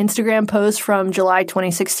you an Instagram post from July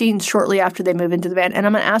 2016, shortly after they move into the van. And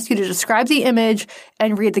I'm going to ask you to describe the image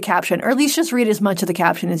and read the caption, or at least just read as much of the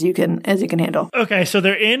caption as you can handle. Okay, so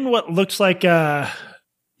they're in what looks like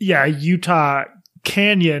Utah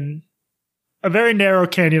canyon, a very narrow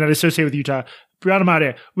canyon that associated with Utah. Brianna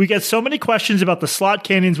Madia, we get so many questions about the slot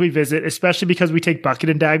canyons we visit, especially because we take Bucket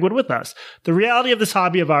and Dagwood with us. The reality of this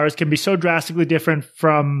hobby of ours can be so drastically different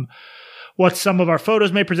from what some of our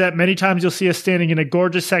photos may present. Many times you'll see us standing in a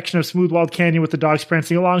gorgeous section of smooth-walled canyon with the dogs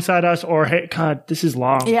prancing alongside us, or, hey, God, this is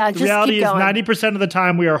long. Yeah, the just reality keep is going. 90% of the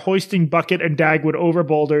time we are hoisting bucket and dagwood over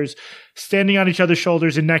boulders, standing on each other's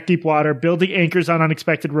shoulders in neck-deep water, building anchors on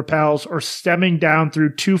unexpected rappels, or stemming down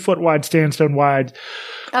through 2-foot-wide sandstone-wide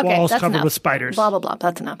walls covered enough. with spiders. Blah, blah, blah.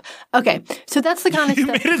 That's enough. Okay, so that's the kind of You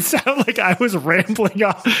stuff. made it sound like I was rambling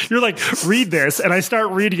off. You're like, read this, and I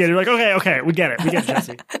start reading it. You're like, okay, we get it,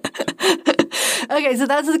 Jesse. Okay, so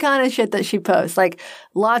that's the kind of shit that she posts. Like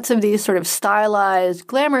lots of these sort of stylized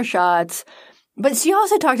glamour shots. But she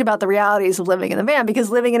also talked about the realities of living in a van because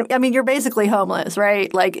you're basically homeless,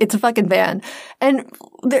 right? Like it's a fucking van. And,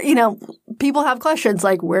 people have questions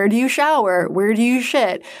like, where do you shower? Where do you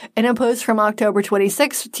shit? In a post from October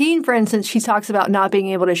 2016, for instance, she talks about not being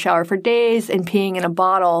able to shower for days and peeing in a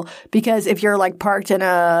bottle because if you're like parked in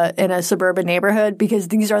a suburban neighborhood, because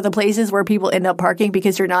these are the places where people end up parking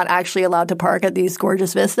because you're not actually allowed to park at these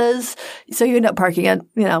gorgeous vistas. So you end up parking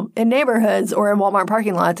in neighborhoods or in Walmart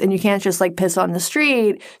parking lots and you can't just like piss on the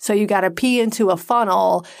street. So you got to pee into a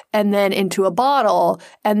funnel and then into a bottle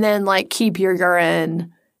and then like keep your urine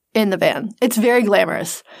in the van. It's very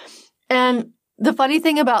glamorous. And the funny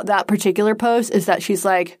thing about that particular post is that she's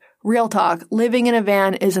like, real talk, living in a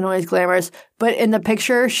van isn't always glamorous. But in the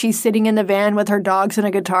picture, she's sitting in the van with her dogs and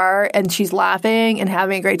a guitar and she's laughing and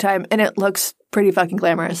having a great time. And it looks pretty fucking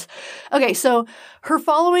glamorous. Okay, so her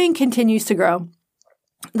following continues to grow.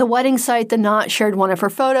 The wedding site, The Knot, shared one of her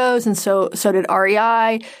photos, and so did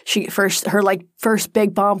REI. Her first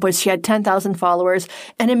big bump was she had 10,000 followers.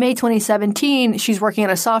 And in May 2017, she's working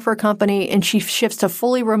at a software company and she shifts to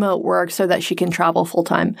fully remote work so that she can travel full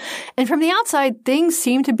time. And from the outside, things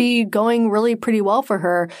seem to be going really pretty well for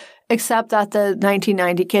her, except that the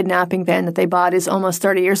 1990 kidnapping van that they bought is almost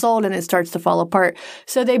 30 years old and it starts to fall apart.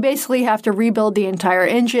 So they basically have to rebuild the entire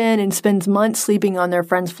engine and spend months sleeping on their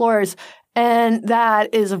friends' floors. And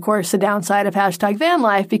that is, of course, the downside of #van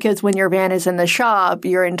life because when your van is in the shop,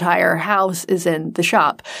 your entire house is in the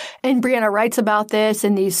shop. And Brianna writes about this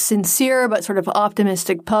in these sincere but sort of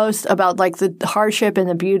optimistic posts about like the hardship and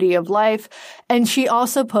the beauty of life. And she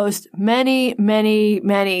also posts many, many,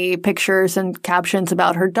 many pictures and captions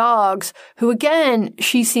about her dogs, who again,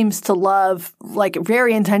 she seems to love like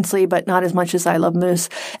very intensely, but not as much as I love Moose.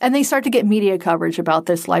 And they start to get media coverage about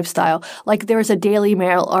this lifestyle. Like there's a Daily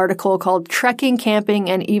Mail article called Trekking,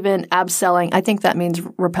 Camping, and even Abseiling, I think that means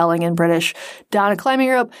rappelling in British, down a climbing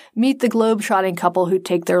rope, meet the globe-trotting couple who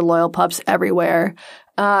take their loyal pups everywhere.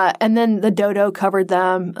 And then the Dodo covered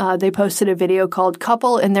them. They posted a video called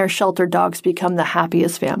Couple and Their Sheltered Dogs Become the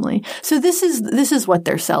Happiest Family. So this is what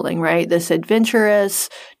they're selling, right? This adventurous,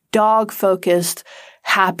 dog-focused,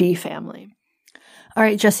 happy family. All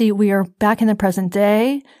right, Jesse, we are back in the present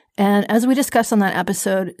day. And as we discussed on that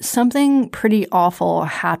episode, something pretty awful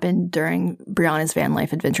happened during Brianna's van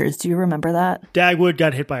life adventures. Do you remember that? Dagwood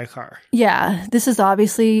got hit by a car. Yeah, this is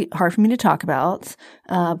obviously hard for me to talk about,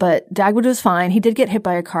 but Dagwood was fine. He did get hit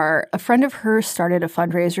by a car. A friend of hers started a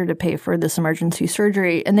fundraiser to pay for this emergency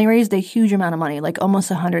surgery, and they raised a huge amount of money, like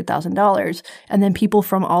almost $100,000. And then people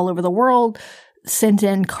from all over the world sent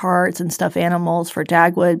in cards and stuffed animals for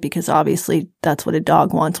Dagwood because obviously that's what a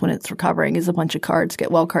dog wants when it's recovering is a bunch of cards, get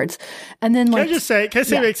well cards. And then like, can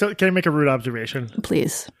I make a rude observation?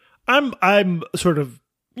 Please. I'm sort of,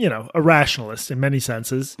 a rationalist in many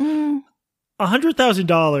senses.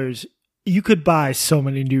 $100,000, you could buy so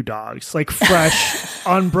many new dogs, like fresh,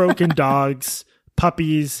 unbroken dogs,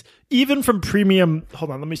 puppies, even from premium. Hold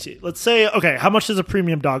on, let me see. Let's say, okay, how much does a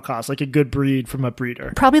premium dog cost? Like a good breed from a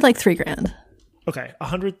breeder? Probably like $3,000. Okay,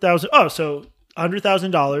 100,000. Oh, so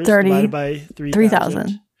 $100,000 divided by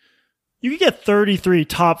 3,000. You could get 33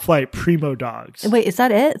 top flight primo dogs. Wait, is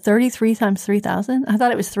that it? 33 times 3,000? I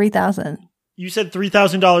thought it was 3,000. You said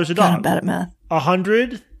 $3,000 a dog. God, I'm bad at math.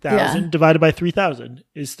 100,000 divided by 3,000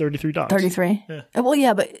 is 33 dogs. 33. Yeah. Well,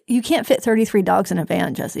 yeah, but you can't fit 33 dogs in a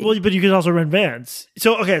van, Jesse. Well, but you could also rent vans.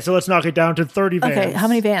 So let's knock it down to 30 vans. Okay, how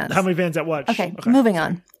many vans? How many vans at what? Okay, moving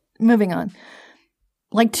on.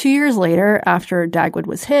 Like 2 years later, after Dagwood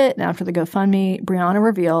was hit and after the GoFundMe, Brianna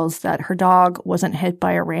reveals that her dog wasn't hit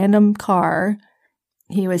by a random car.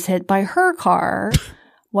 He was hit by her car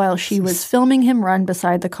while she was filming him run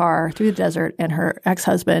beside the car through the desert and her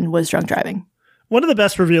ex-husband was drunk driving. One of the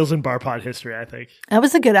best reveals in Bar Pod history, I think. That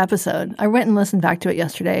was a good episode. I went and listened back to it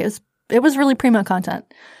yesterday. It was really primo content.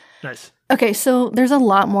 Nice. Okay, so there's a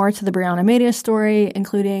lot more to the Brianna MADIA story,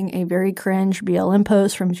 including a very cringe BLM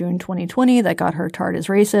post from June 2020 that got her tarred as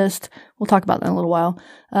racist. We'll talk about that in a little while.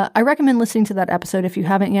 I recommend listening to that episode if you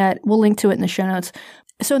haven't yet. We'll link to it in the show notes.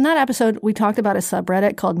 So in that episode, we talked about a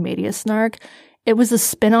subreddit called MADIA Snark, It was a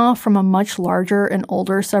spinoff from a much larger and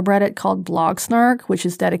older subreddit called Blog Snark, which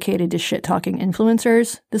is dedicated to shit-talking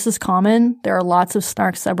influencers. This is common. There are lots of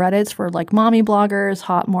Snark subreddits for like mommy bloggers,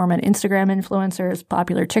 hot Mormon Instagram influencers,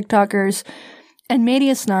 popular TikTokers. And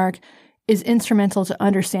MADIA Snark is instrumental to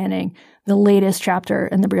understanding the latest chapter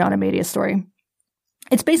in the Brianna Madia story.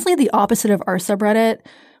 It's basically the opposite of our subreddit,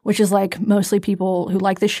 which is like mostly people who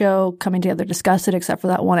like the show coming together to discuss it, except for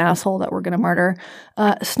that one asshole that we're going to murder.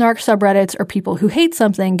 Snark subreddits are people who hate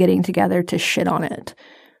something getting together to shit on it.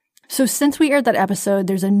 So since we aired that episode,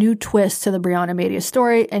 there's a new twist to the Brianna Madia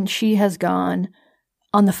story, and she has gone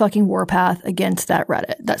on the fucking warpath against that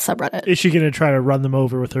subreddit. Is she going to try to run them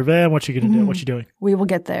over with her van? What's she going to do? What's she doing? We will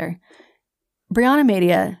get there. Brianna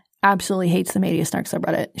Madia absolutely hates the MADIA Snark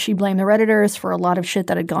subreddit. She blamed the Redditors for a lot of shit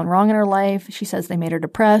that had gone wrong in her life. She says they made her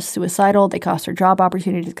depressed, suicidal, they cost her job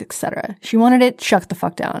opportunities, etc. She wanted it shut the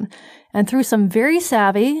fuck down. And through some very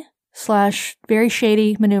savvy / very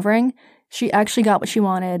shady maneuvering, she actually got what she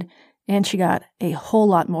wanted, and she got a whole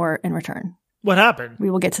lot more in return. What happened?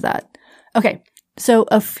 We will get to that. Okay. So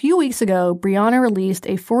a few weeks ago, Brianna released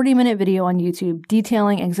a 40-minute video on YouTube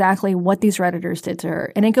detailing exactly what these Redditors did to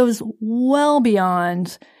her. And it goes well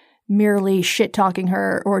beyond merely shit-talking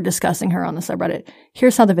her or discussing her on the subreddit.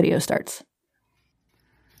 Here's how the video starts.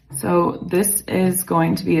 So this is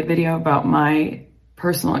going to be a video about my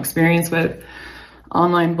personal experience with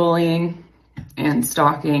online bullying and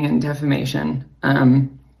stalking and defamation.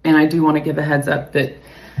 And I do want to give a heads up that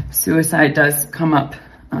suicide does come up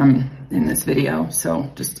in this video. So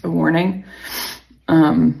just a warning.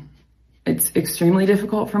 It's extremely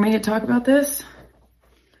difficult for me to talk about this,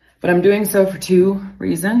 but I'm doing so for two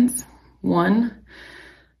reasons. One,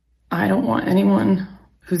 I don't want anyone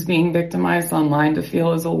who's being victimized online to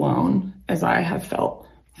feel as alone as I have felt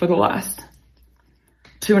for the last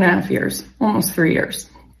 2.5 years, almost 3 years.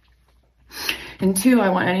 And two, I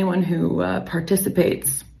want anyone who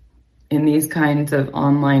participates in these kinds of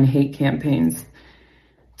online hate campaigns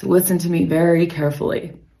to listen to me very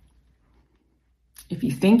carefully. If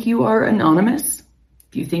you think you are anonymous,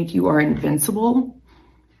 if you think you are invincible,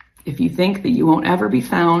 if you think that you won't ever be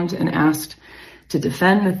found and asked to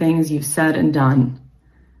defend the things you've said and done,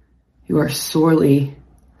 you are sorely,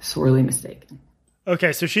 sorely mistaken.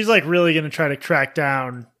 Okay, so she's like really going to try to track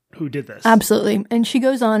down who did this. Absolutely. And she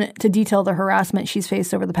goes on to detail the harassment she's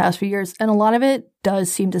faced over the past few years. And a lot of it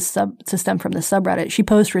does seem to stem from the subreddit. She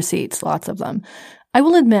posts receipts, lots of them. I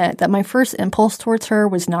will admit that my first impulse towards her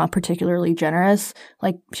was not particularly generous.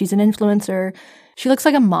 Like, she's an influencer. She looks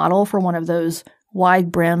like a model for one of those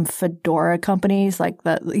wide brim fedora companies, like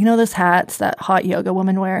those hats that hot yoga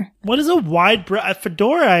women wear. What is a wide brim? A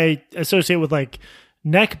fedora I associate with like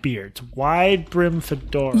neck beards. Wide brim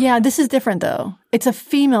fedora. Yeah, this is different though. It's a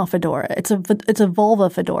female fedora. It's a vulva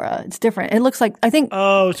fedora. It's different. It looks like, I think.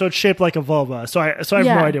 Oh, so it's shaped like a vulva. So I have no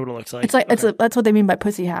idea what it looks like. It's like that's what they mean by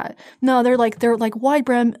pussy hat. No, they're like wide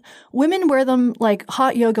brim. Women wear them, like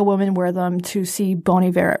hot yoga women wear them to see Bon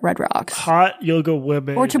Iver at Red Rocks. Hot yoga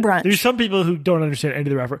women or to brunch. There's some people who don't understand any of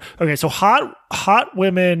the reference. Okay, so hot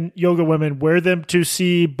women, yoga women wear them to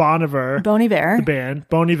see Bon Iver. Bon Iver. The band.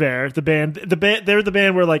 Bon Iver. The band. They're the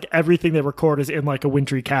band where like everything they record is in like a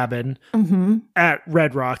wintry cabin. Mm-hmm. At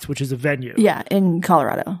Red Rocks, which is a venue. Yeah, in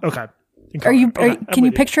Colorado. Okay. Can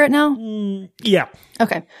you picture it now? Yeah.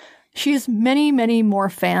 Okay. She has many, many more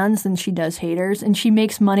fans than she does haters, and she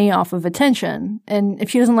makes money off of attention. And if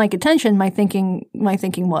she doesn't like attention, my thinking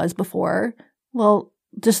was before, well,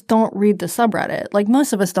 just don't read the subreddit. Like,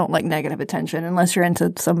 most of us don't like negative attention unless you're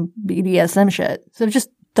into some BDSM shit. So just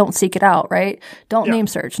don't seek it out, right? Don't name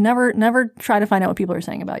search. Never try to find out what people are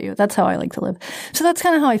saying about you. That's how I like to live. So that's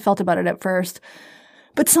kind of how I felt about it at first.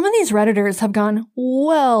 But some of these Redditors have gone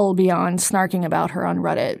well beyond snarking about her on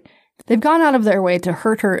Reddit. They've gone out of their way to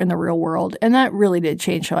hurt her in the real world, and that really did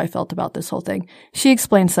change how I felt about this whole thing. She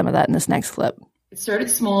explains some of that in this next clip. It started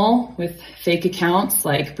small with fake accounts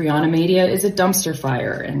like Brianna Madia is a dumpster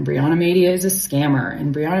fire, and Brianna Madia is a scammer,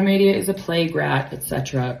 and Brianna Madia is a plague rat,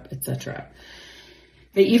 etc., etc.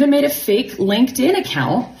 They even made a fake LinkedIn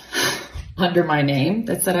account under my name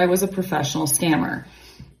that said I was a professional scammer.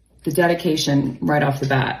 The dedication right off the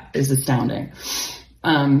bat is astounding.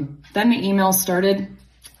 Then the emails started,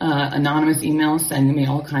 anonymous emails sending me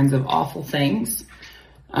all kinds of awful things.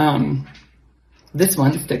 This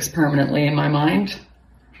one sticks permanently in my mind.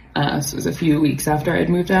 This was a few weeks after I had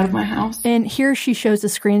moved out of my house. And here she shows a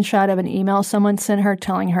screenshot of an email someone sent her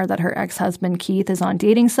telling her that her ex-husband Keith is on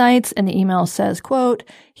dating sites. And the email says, quote,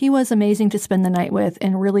 "He was amazing to spend the night with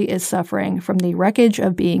and really is suffering from the wreckage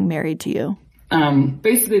of being married to you."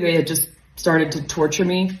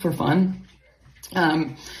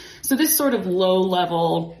 So So this sort of low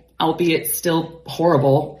level, albeit still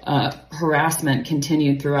horrible, harassment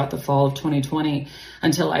continued throughout the fall of 2020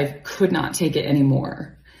 until I could not take it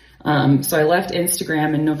anymore. So I left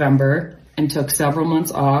Instagram in November and took several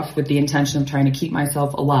months off with the intention of trying to keep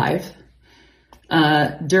myself alive.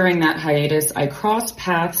 During that hiatus, I crossed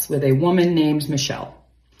paths with a woman named Michelle,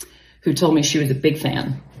 who told me she was a big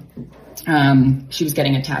fan. She was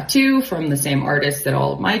getting a tattoo from the same artist that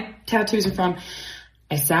all of my tattoos are from.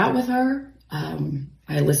 I sat with her.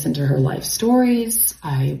 I listened to her life stories.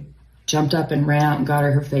 I jumped up and ran out and got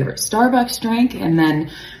her favorite Starbucks drink. And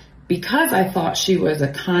then because I thought she was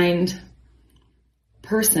a kind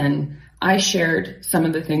person, I shared some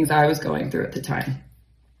of the things I was going through at the time.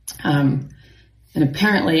 And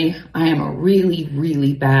apparently I am a really,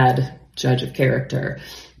 really bad judge of character,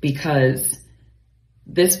 because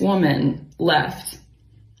this woman left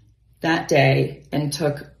that day and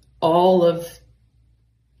took all of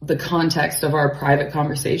the context of our private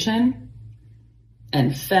conversation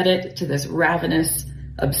and fed it to this ravenous,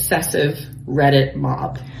 obsessive Reddit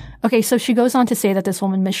mob. Okay, so she goes on to say that this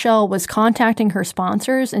woman, Michelle, was contacting her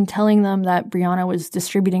sponsors and telling them that Brianna was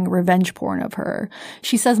distributing revenge porn of her.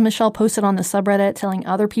 She says Michelle posted on the subreddit telling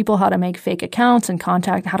other people how to make fake accounts and how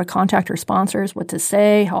to contact her sponsors, what to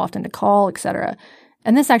say, how often to call, etc.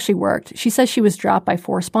 And this actually worked. She says she was dropped by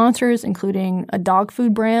 4 sponsors, including a dog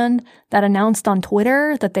food brand that announced on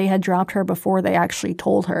Twitter that they had dropped her before they actually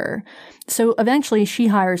told her. So eventually she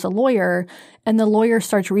hires a lawyer, and the lawyer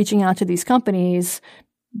starts reaching out to these companies,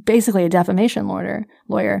 basically a defamation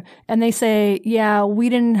lawyer. And they say, yeah, we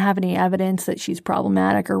didn't have any evidence that she's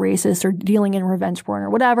problematic or racist or dealing in revenge porn or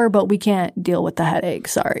whatever, but we can't deal with the headache.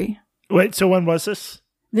 Sorry. Wait, so when was this?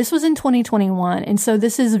 This was in 2021. And so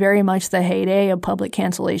this is very much the heyday of public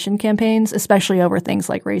cancellation campaigns, especially over things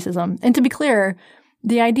like racism. And to be clear,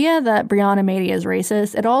 the idea that Brianna MADIA is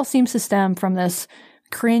racist, it all seems to stem from this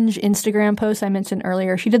cringe Instagram post I mentioned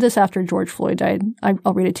earlier. She did this after George Floyd died.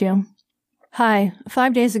 I'll read it to you. Hi,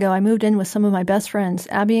 5 days ago, I moved in with some of my best friends,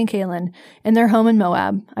 Abby and Kaylin, in their home in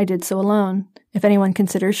Moab. I did so alone. If anyone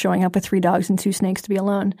considers showing up with 3 dogs and 2 snakes to be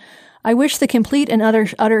alone. I wish the complete and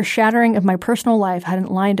utter shattering of my personal life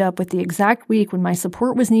hadn't lined up with the exact week when my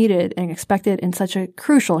support was needed and expected in such a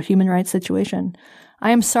crucial human rights situation. I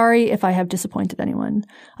am sorry if I have disappointed anyone.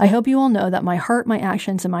 I hope you all know that my heart, my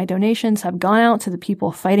actions, and my donations have gone out to the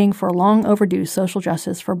people fighting for long overdue social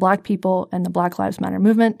justice for Black people and the Black Lives Matter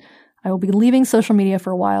movement. I will be leaving social media for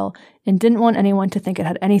a while and didn't want anyone to think it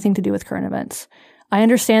had anything to do with current events. I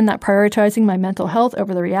understand that prioritizing my mental health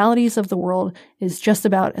over the realities of the world is just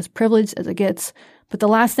about as privileged as it gets, but the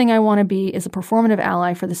last thing I want to be is a performative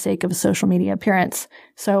ally for the sake of a social media appearance.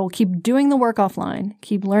 So keep doing the work offline,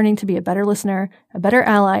 keep learning to be a better listener, a better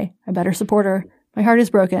ally, a better supporter. My heart is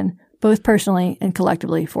broken, both personally and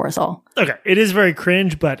collectively for us all. Okay, it is very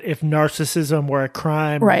cringe, but if narcissism were a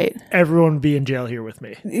crime, right, everyone would be in jail here with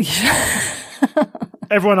me.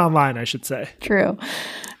 Everyone online, I should say. True.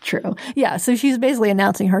 Yeah, so she's basically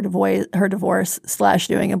announcing her divorce /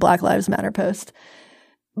 doing a Black Lives Matter post.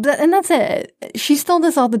 And that's it. She still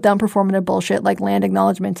does all the dumb performative bullshit like land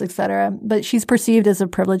acknowledgments, etc., but she's perceived as a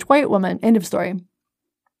privileged white woman. End of story.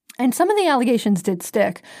 And some of the allegations did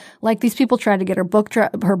stick. Like these people tried to get her book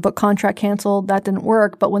contract canceled. That didn't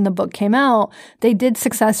work. But when the book came out, they did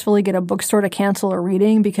successfully get a bookstore to cancel a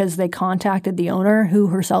reading because they contacted the owner, who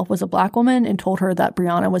herself was a Black woman, and told her that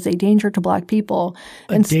Brianna was a danger to Black people.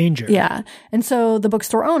 Danger. Yeah. And so the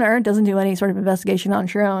bookstore owner doesn't do any sort of investigation on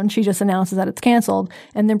her own. She just announces that it's canceled.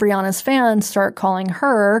 And then Brianna's fans start calling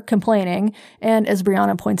her, complaining. And as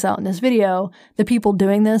Brianna points out in this video, the people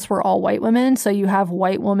doing this were all white women. So you have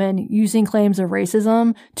white women using claims of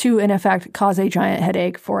racism to, in effect, cause a giant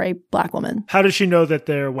headache for a Black woman. How does she know that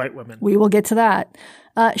they're white women? We will get to that.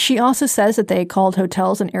 She also says that they called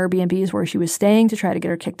hotels and Airbnbs where she was staying to try to get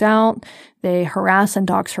her kicked out. They harass and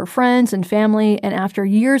dox her friends and family. And after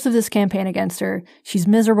years of this campaign against her, she's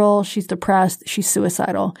miserable, she's depressed, she's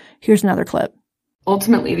suicidal. Here's another clip.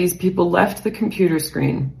 Ultimately, these people left the computer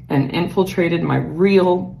screen and infiltrated my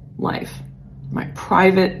real life, my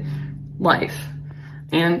private life.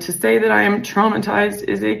 And to say that I am traumatized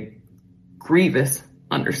is a grievous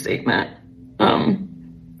understatement.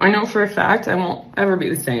 I know for a fact I won't ever be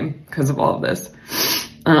the same because of all of this.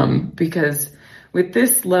 Because with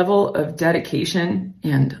this level of dedication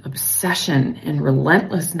and obsession and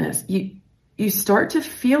relentlessness, you start to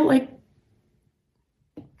feel like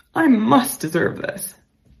I must deserve this.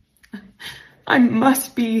 I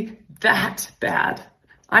must be that bad.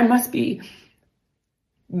 I must be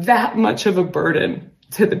that much of a burden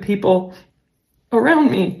to the people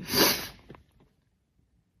around me.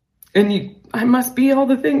 And I must be all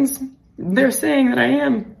the things they're saying that I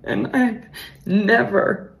am. And I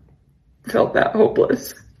never felt that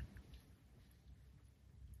hopeless.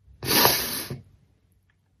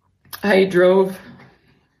 I drove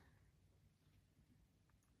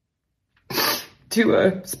to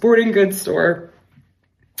a sporting goods store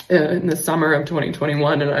in the summer of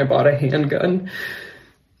 2021, and I bought a handgun.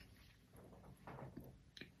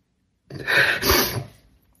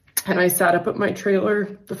 And I sat up at my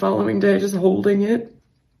trailer the following day just holding it.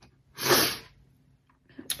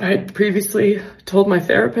 I had previously told my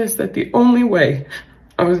therapist that the only way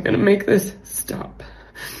I was going to make this stop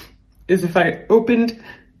is if I opened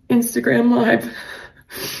Instagram Live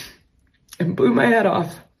and blew my head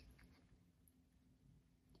off.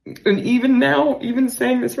 And even now, even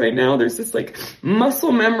saying this right now, there's this like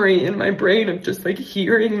muscle memory in my brain of just like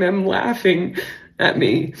hearing them laughing at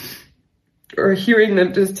me or hearing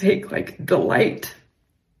them just take like delight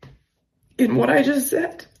in what I just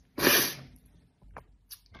said.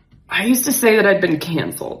 I used to say that I'd been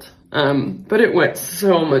canceled, but it went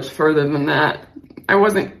so much further than that. I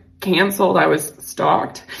wasn't canceled. I was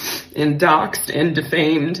stalked and doxxed and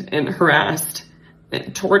defamed and harassed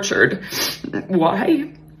and tortured.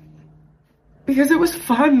 Why? Because it was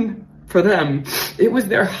fun for them. It was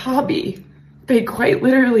their hobby. They quite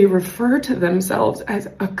literally refer to themselves as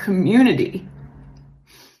a community.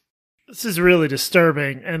 This is really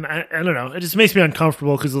disturbing, and I don't know. It just makes me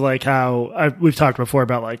uncomfortable because of like how we've talked before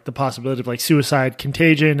about like the possibility of like suicide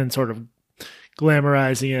contagion and sort of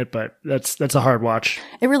glamorizing it, but that's a hard watch.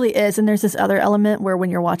 It really is. And there's this other element where when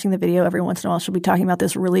you're watching the video, every once in a while she'll be talking about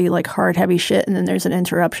this really like hard, heavy shit, and then there's an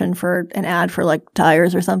interruption for an ad for like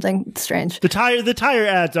tires or something. It's strange. The tire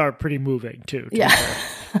ads are pretty moving too. Yeah.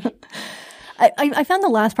 I found the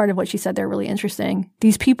last part of what she said there really interesting.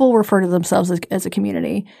 These people refer to themselves as a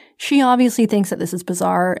community. She obviously thinks that this is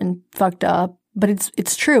bizarre and fucked up, but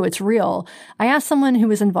it's true. It's real. I asked someone who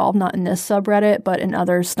was involved not in this subreddit, but in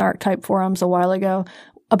other snark type forums a while ago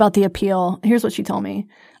about the appeal. Here's what she told me.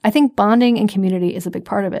 I think bonding and community is a big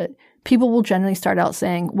part of it. People will generally start out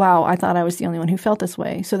saying, wow, I thought I was the only one who felt this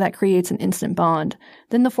way. So that creates an instant bond.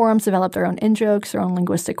 Then the forums develop their own in-jokes, their own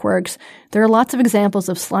linguistic quirks. There are lots of examples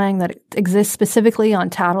of slang that exists specifically on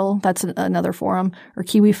Tattle, that's another forum, or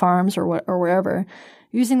Kiwi Farms or wherever.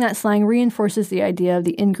 Using that slang reinforces the idea of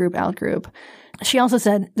the in-group, out-group. She also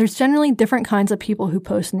said, there's generally different kinds of people who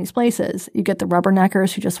post in these places. You get the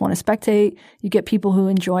rubberneckers who just want to spectate, you get people who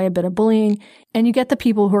enjoy a bit of bullying, and you get the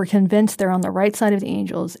people who are convinced they're on the right side of the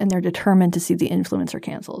angels and they're determined to see the influencer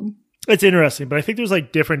canceled. It's interesting, but I think there's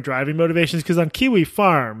like different driving motivations because on Kiwi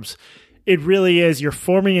Farms, it really is you're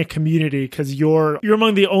forming a community because you're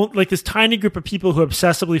among the only, like this tiny group of people who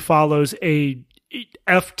obsessively follows a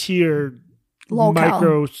F-tier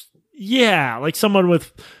micro. Yeah, like someone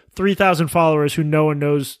with 3,000 followers who no one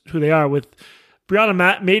knows who they are. With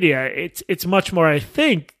Brianna MADIA, it's much more, I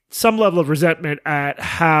think, some level of resentment at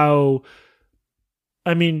how,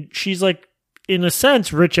 I mean, she's like, in a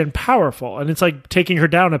sense, rich and powerful, and it's like taking her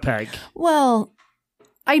down a peg. Well,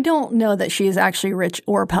 I don't know that she is actually rich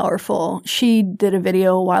or powerful. She did a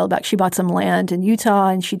video a while back. She bought some land in Utah,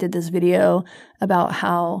 and she did this video about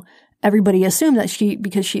how everybody assumed that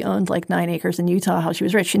because she owned like 9 acres in Utah, how she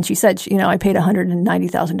was rich. And she said, I paid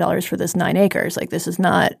 $190,000 for this 9 acres. Like, this is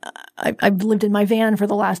not, I've lived in my van for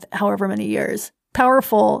the last however many years.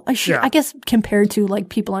 Powerful, I guess, compared to like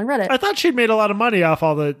people on Reddit. I thought she'd made a lot of money off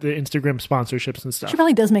all the Instagram sponsorships and stuff. She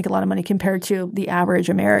probably does make a lot of money compared to the average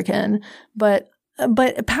American. But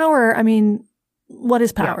power, I mean, what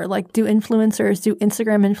is power? Yeah. Like, do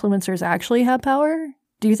Instagram influencers actually have power?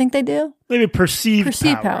 Do you think they do? Maybe perceived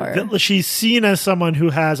power. She's seen as someone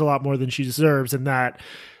who has a lot more than she deserves, and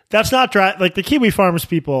that's not like the Kiwi Farms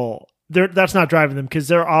people. That's not driving them because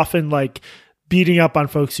they're often like beating up on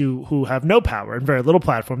folks who have no power and very little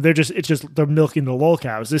platform. They're milking the lol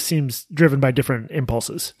cows. This seems driven by different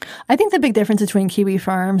impulses. I think the big difference between Kiwi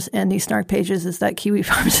Farms and these snark pages is that Kiwi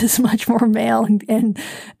Farms is much more male and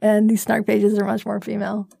these snark pages are much more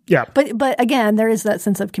female. Yeah. But again, there is that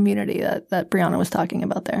sense of community that Brianna was talking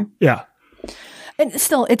about there. Yeah. And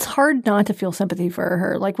still, it's hard not to feel sympathy for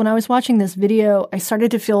her. Like, when I was watching this video, I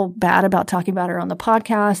started to feel bad about talking about her on the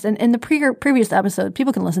podcast. And in the previous episode,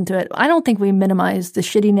 people can listen to it. I don't think we minimized the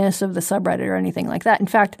shittiness of the subreddit or anything like that. In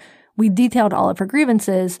fact, we detailed all of her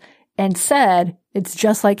grievances and said it's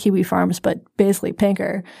just like Kiwi Farms, but basically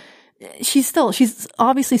pinker. She's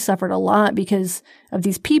obviously suffered a lot because of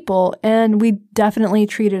these people, and we definitely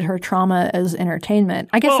treated her trauma as entertainment.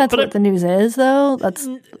 I guess that's what the news is, though. That's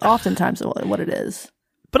oftentimes what it is.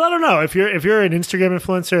 But I don't know, if you're an Instagram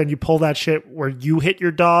influencer and you pull that shit where you hit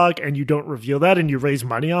your dog and you don't reveal that and you raise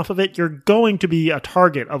money off of it, you're going to be a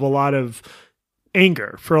target of a lot of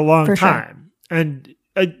anger for a long time. Sure. And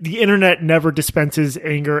the internet never dispenses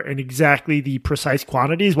anger in exactly the precise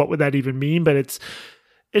quantities. What would that even mean? But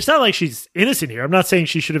it's not like she's innocent here. I'm not saying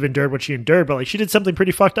she should have endured what she endured, but like she did something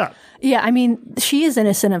pretty fucked up. Yeah, I mean, she is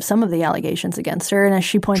innocent of some of the allegations against her. And as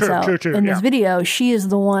she points out in this video, she is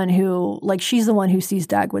the one who, she's the one who sees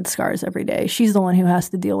Dagwood's scars every day. She's the one who has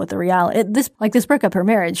to deal with the reality. This broke up her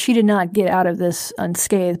marriage. She did not get out of this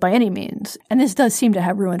unscathed by any means. And this does seem to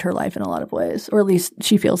have ruined her life in a lot of ways, or at least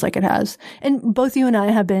she feels like it has. And both you and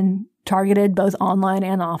I have been targeted both online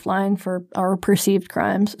and offline for our perceived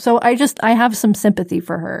crimes. So I have some sympathy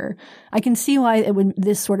for her. I can see why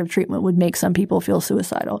this sort of treatment would make some people feel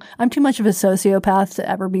suicidal. I'm too much of a sociopath to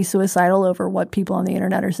ever be suicidal over what people on the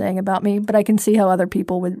internet are saying about me, but I can see how other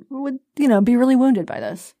people would be really wounded by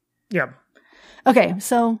this. Yeah. Okay.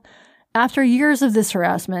 So after years of this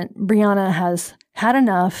harassment, Brianna has had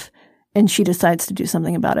enough and she decides to do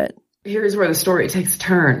something about it. Here's where the story takes a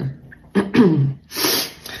turn.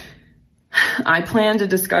 I plan to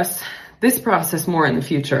discuss this process more in the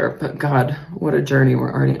future, but God, what a journey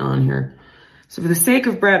we're already on here. So for the sake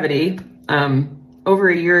of brevity, over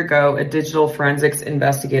a year ago, a digital forensics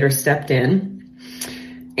investigator stepped in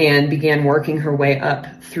and began working her way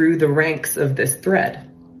up through the ranks of this thread,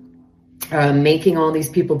 making all these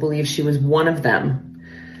people believe she was one of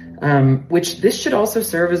them, which this should also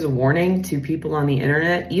serve as a warning to people on the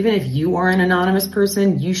internet. Even if you are an anonymous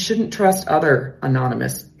person, you shouldn't trust other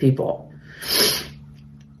anonymous people.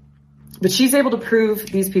 But she's able to prove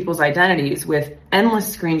these people's identities with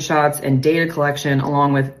endless screenshots and data collection,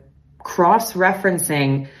 along with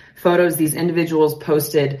cross-referencing photos these individuals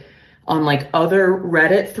posted on other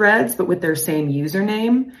Reddit threads, but with their same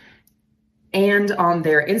username, and on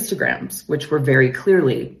their Instagrams, which were very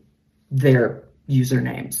clearly their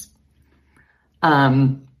usernames.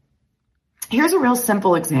 Here's a real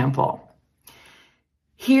simple example.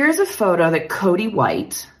 Here's a photo that Cody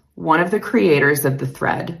White, one of the creators of the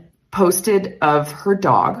thread, posted of her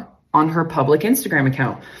dog on her public Instagram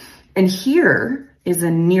account. And here is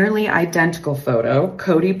a nearly identical photo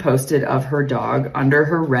Cody posted of her dog under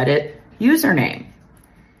her Reddit username.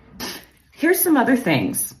 Here's some other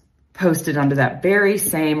things posted under that very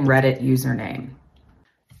same Reddit username.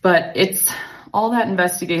 But it's all that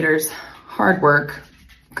investigator's hard work,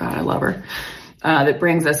 God, I love her, that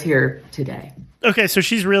brings us here today. Okay, so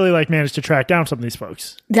she's really managed to track down some of these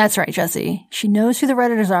folks. That's right, Jesse. She knows who the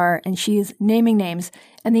Redditors are, and she's naming names.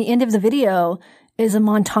 And the end of the video is a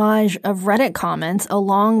montage of Reddit comments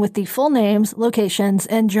along with the full names, locations,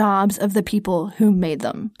 and jobs of the people who made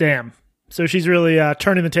them. Damn. So she's really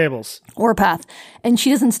turning the tables. Warpath. And she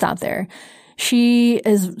doesn't stop there. She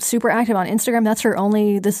is super active on Instagram.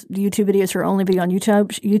 This YouTube video is her only video on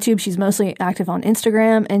YouTube. She's mostly active on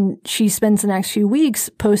Instagram, and she spends the next few weeks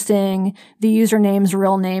posting the usernames,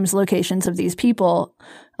 real names, locations of these people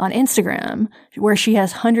on Instagram, where she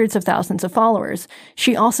has hundreds of thousands of followers.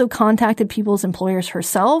 She also contacted people's employers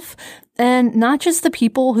herself, and not just the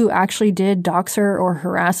people who actually did dox her or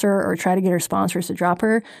harass her or try to get her sponsors to drop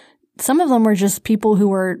her. Some of them were just people who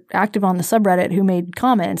were active on the subreddit who made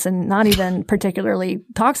comments, and not even particularly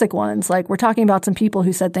toxic ones. We're talking about some people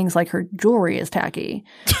who said things like her jewelry is tacky.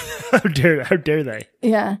 How dare they?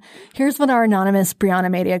 Yeah. Here's what our anonymous Brianna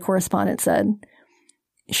Media correspondent said.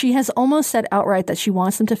 She has almost said outright that she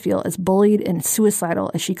wants them to feel as bullied and suicidal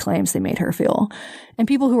as she claims they made her feel. And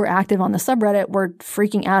people who were active on the subreddit were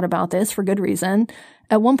freaking out about this for good reason.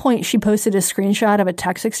 At one point, she posted a screenshot of a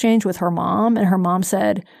text exchange with her mom, and her mom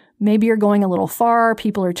said, "Maybe you're going a little far.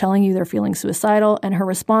 People are telling you they're feeling suicidal." And her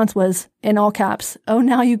response was, in all caps, "Oh,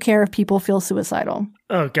 now you care if people feel suicidal."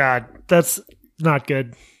 Oh, God. That's not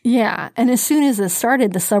good. Yeah. And as soon as this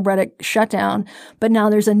started, the subreddit shut down. But now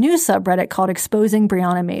there's a new subreddit called Exposing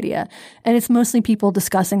Brianna Media. And it's mostly people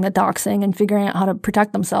discussing the doxing and figuring out how to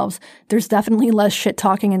protect themselves. There's definitely less shit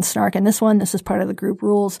talking and snark in this one. This is part of the group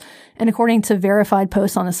rules. And according to verified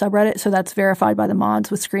posts on the subreddit, so that's verified by the mods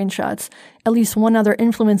with screenshots, at least one other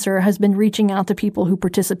influencer has been reaching out to people who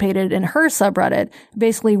participated in her subreddit,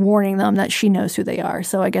 basically warning them that she knows who they are.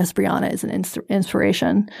 So I guess Brianna is an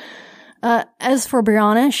inspiration. As for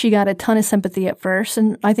Brianna, she got a ton of sympathy at first,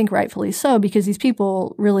 and I think rightfully so, because these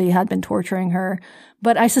people really had been torturing her.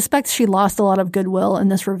 But I suspect she lost a lot of goodwill in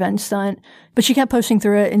this revenge stunt. But she kept pushing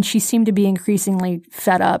through it, and she seemed to be increasingly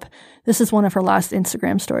fed up. This is one of her last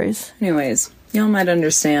Instagram stories. Anyways, y'all might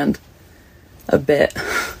understand a bit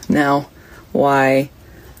now why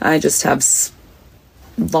I just have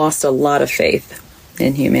lost a lot of faith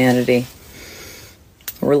in humanity.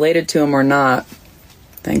 related to him or not.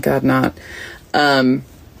 Thank God not.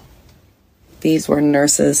 These were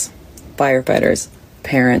nurses, firefighters,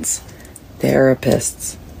 parents,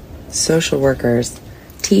 therapists, social workers,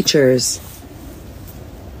 teachers.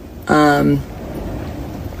 And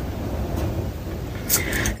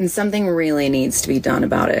something really needs to be done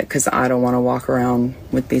about it, because I don't want to walk around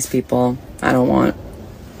with these people. I don't want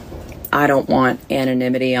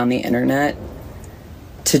anonymity on the internet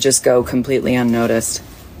to just go completely unnoticed,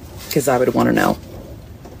 because I would want to know.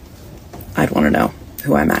 I'd want to know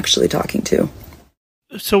who I'm actually talking to.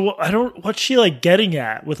 So what's she like getting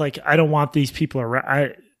at with like, I don't want these people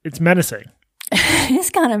around? It's menacing. It's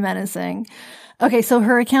kind of menacing. Okay, so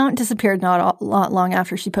her account disappeared not a lot long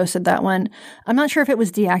after she posted that one. I'm not sure if it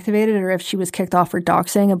was deactivated or if she was kicked off for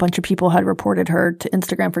doxing. A bunch of people had reported her to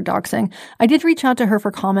Instagram for doxing. I did reach out to her for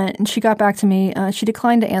comment, and she got back to me. She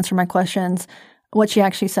declined to answer my questions. What she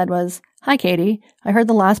actually said was, "Hi, Katie. I heard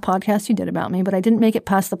the last podcast you did about me, but I didn't make it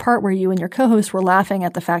past the part where you and your co-host were laughing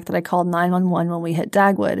at the fact that I called 911 when we hit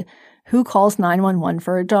Dagwood. Who calls 911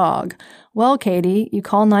 for a dog? Well, Katie, you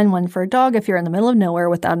call 911 for a dog if you're in the middle of nowhere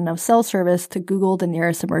without enough cell service to Google the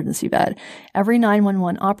nearest emergency vet. Every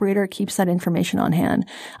 911 operator keeps that information on hand.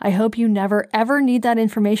 I hope you never, ever need that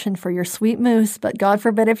information for your sweet moose, but God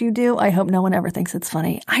forbid if you do, I hope no one ever thinks it's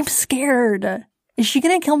funny. I'm scared. Is she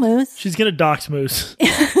going to kill Moose? She's going to dox Moose.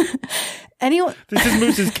 This is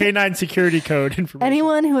Moose's canine security code information.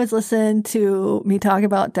 Anyone who has listened to me talk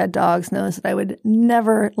about dead dogs knows that I would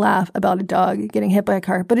never laugh about a dog getting hit by a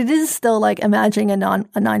car. But it is still like imagining a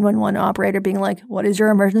 911 operator being like, "What is your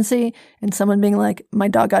emergency?" And someone being like, "My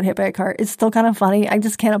dog got hit by a car." It's still kind of funny. I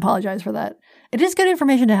just can't apologize for that. It is good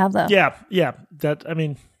information to have, though. Yeah. Yeah.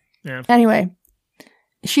 Anyway.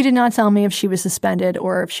 She did not tell me if she was suspended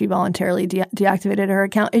or if she voluntarily deactivated her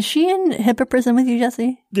account. Is she in HIPAA prison with you,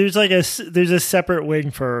 Jesse? There's a separate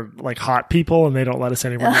wing for like hot people, and they don't let us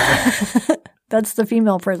anywhere. That's the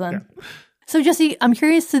female prison. Yeah. So, Jesse, I'm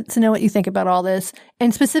curious to know what you think about all this,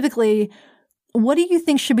 and specifically, what do you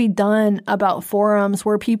think should be done about forums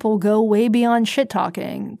where people go way beyond shit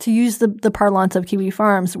talking, to use the parlance of Kiwi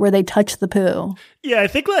Farms, where they touch the poo? Yeah, I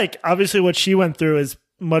think like obviously what she went through is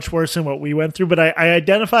much worse than what we went through, but I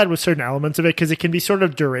identified with certain elements of it because it can be sort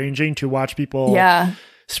of deranging to watch people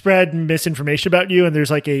spread misinformation about you, and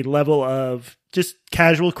there's like a level of just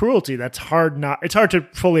casual cruelty that's it's hard to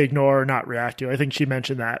fully ignore or not react to. I think she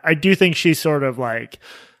mentioned that. I do think she's sort of like,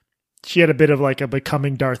 she had a bit of like a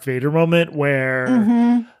becoming Darth Vader moment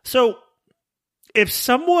where, so if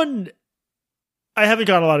someone, I haven't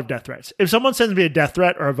got a lot of death threats. If someone sends me a death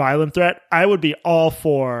threat or a violent threat, I would be all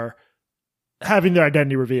for having their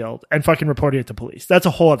identity revealed and fucking reporting it to police. That's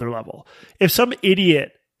a whole other level. If some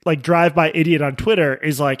idiot, like drive-by idiot on Twitter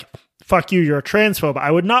is like, "Fuck you, you're a transphobe,"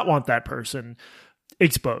 I would not want that person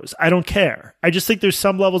exposed. I don't care. I just think there's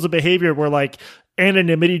some levels of behavior where like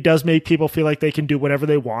anonymity does make people feel like they can do whatever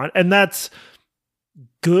they want. And that's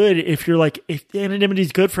good if anonymity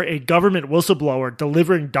is good for a government whistleblower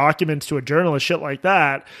delivering documents to a journalist, shit like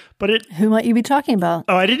that. But who might you be talking about?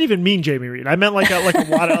 Oh, I didn't even mean Jamie Reed. I meant like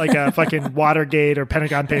a fucking Watergate or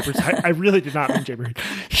Pentagon Papers. I really did not mean Jamie Reed.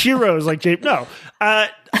 Heroes like Jamie. No,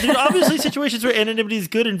 there's obviously situations where anonymity is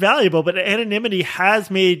good and valuable, but anonymity has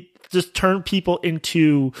just turned people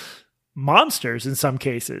into monsters in some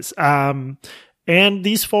cases. And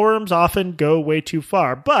these forums often go way too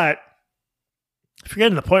far, but if you're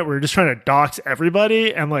getting to the point where you're just trying to dox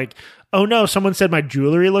everybody and like, "Oh no, someone said my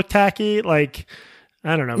jewelry looked tacky." Like,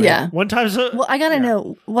 I don't know. Man. Yeah. One time. Well, I gotta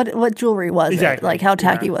know what jewelry was it? Like, how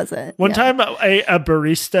tacky was it? One time a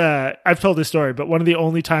barista, I've told this story, but one of the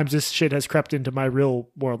only times this shit has crept into my real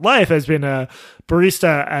world life has been a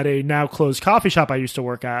barista at a now closed coffee shop I used to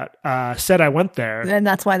work at, said I went there. And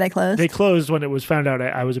that's why they closed? They closed when it was found out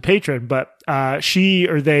I was a patron, but she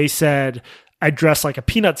or they said I dress like a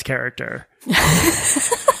Peanuts character.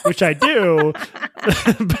 Which I do,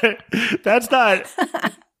 but that's not,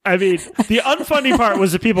 I mean, the unfunny part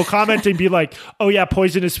was the people commenting, be like, "Oh yeah,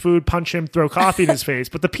 poisonous food, punch him, throw coffee in his face."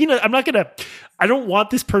 But the peanut, I don't want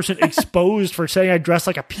this person exposed for saying I dress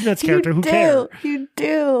like a Peanuts character. Who cares? You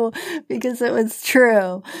do, because it was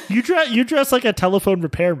true. You dress like a telephone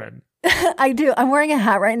repairman. I do. I'm wearing a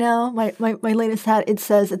hat right now. My latest hat, it's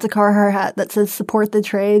a Carhartt hat that says "Support the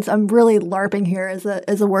Trades." I'm really LARPing here as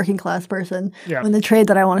a working class person. Yeah. When the trade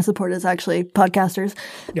that I want to support is actually podcasters.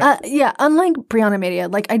 Yeah. Unlike Brianna Media,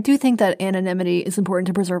 like I do think that anonymity is important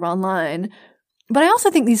to preserve online. But I also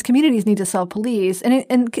think these communities need to self-police. And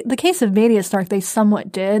in the case of Media Snark, they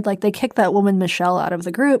somewhat did. Like, they kicked that woman, Michelle, out of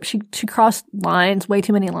the group. She crossed lines, way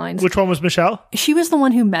too many lines. Which one was Michelle? She was the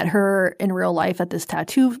one who met her in real life at this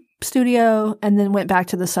tattoo studio and then went back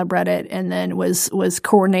to the subreddit and then was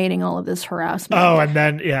coordinating all of this harassment. Oh, and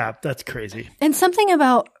then, yeah, that's crazy. And something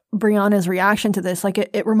about Brianna's reaction to this, like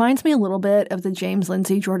it reminds me a little bit of the James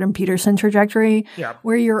Lindsay, Jordan Peterson trajectory,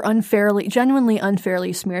 where you're genuinely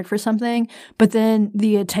unfairly smeared for something, but then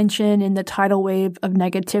the attention and the tidal wave of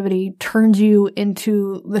negativity turns you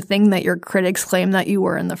into the thing that your critics claim that you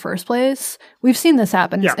were in the first place. We've seen this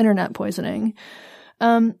happen. It's internet poisoning.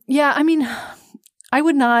 I mean, I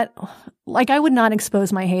would not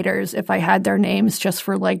expose my haters if I had their names just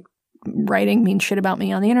for like writing mean shit about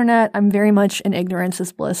me on the internet. I'm very much an ignorance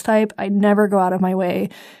is bliss type. I never go out of my way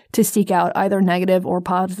to seek out either negative or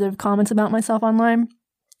positive comments about myself online.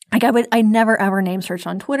 Like I never ever name search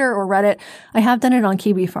on Twitter or Reddit. I have done it on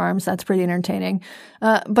Kiwi Farms. That's pretty entertaining.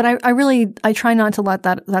 But I try not to let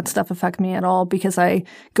that stuff affect me at all because I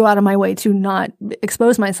go out of my way to not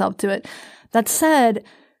expose myself to it. That said,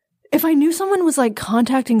 if I knew someone was like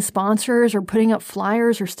contacting sponsors or putting up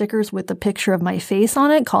flyers or stickers with a picture of my face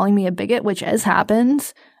on it, calling me a bigot, which has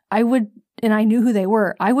happened, I would, and I knew who they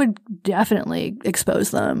were, I would definitely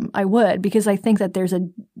expose them. I would, because I think that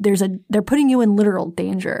they're putting you in literal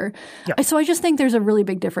danger. Yeah. So I just think there's a really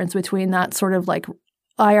big difference between that sort of like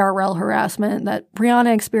IRL harassment that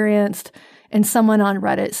Brianna experienced and someone on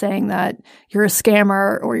Reddit saying that you're a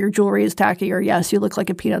scammer or your jewelry is tacky or yes, you look like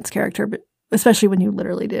a Peanuts character, but especially when you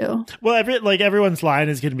literally do. Well, everyone's line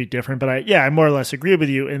is going to be different, but I more or less agree with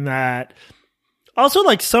you in that. Also,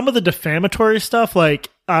 like some of the defamatory stuff, like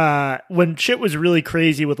when shit was really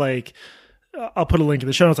crazy with like, I'll put a link in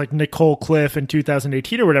the show notes, like Nicole Cliff in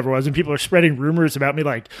 2018 or whatever it was, and people are spreading rumors about me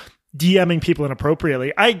like DMing people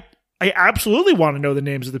inappropriately. I absolutely want to know the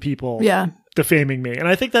names of the people defaming me, and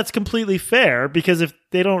I think that's completely fair because if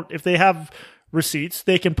they have receipts,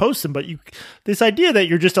 they can post them. But this idea that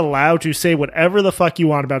you're just allowed to say whatever the fuck you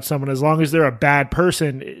want about someone as long as they're a bad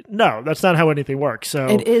person, no, that's not how anything works. So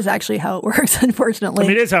it is actually how it works, unfortunately. I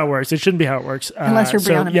mean, it is how it works. It shouldn't be how it works. Unless you're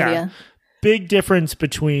Brianna Media. Big difference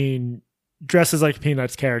between dresses like a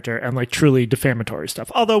Peanuts character and like truly defamatory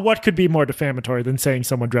stuff. Although what could be more defamatory than saying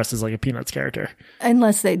someone dresses like a Peanuts character?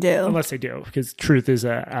 Unless they do, because truth is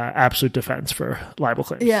a absolute defense for libel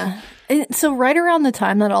claims. Yeah. And so right around the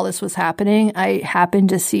time that all this was happening, I happened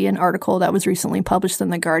to see an article that was recently published in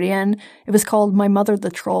The Guardian. It was called My Mother the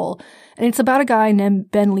Troll. And it's about a guy named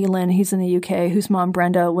Ben Leland. He's in the UK, whose mom,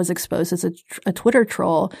 Brenda, was exposed as a Twitter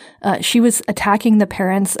troll. She was attacking the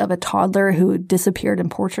parents of a toddler who disappeared in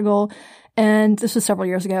Portugal. And this was several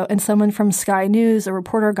years ago. And someone from Sky News, a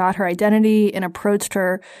reporter, got her identity and approached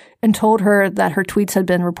her and told her that her tweets had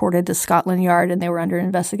been reported to Scotland Yard and they were under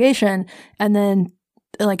investigation. And then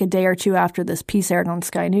like a day or two after this piece aired on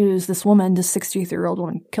Sky News, this woman, this 63-year-old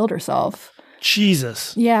woman, killed herself.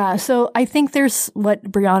 Jesus. Yeah. So I think there's what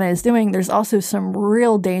Brianna is doing. There's also some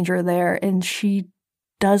real danger there. And she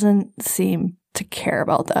doesn't seem to care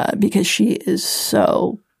about that because she is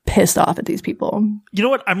so pissed off at these people. You know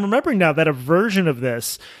what? I'm remembering now that a version of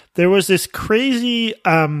this, there was this crazy,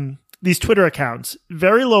 these Twitter accounts,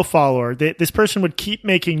 very low follower. This person would keep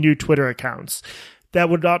making new Twitter accounts that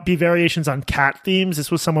would not be variations on cat themes. This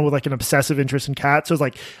was someone with like an obsessive interest in cats. So it was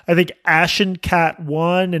like, I think Ashen Cat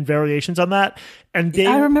 1 and variations on that. And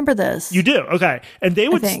I remember this. You do? Okay. And they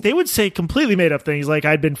would say completely made up things like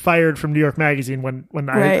I'd been fired from New York Magazine when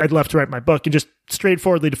I'd left to write my book and just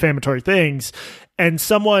straightforwardly defamatory things. And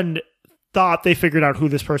someone thought they figured out who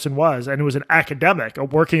this person was. And it was an academic, a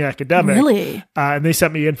working academic. Really? And they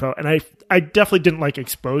sent me info. And I definitely didn't like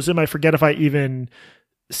expose him. I forget if I even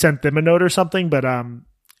sent them a note or something, but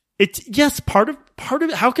it's yes, part of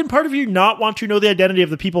how can part of you not want to know the identity of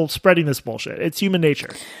the people spreading this bullshit? It's human nature.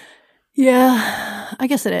 Yeah, I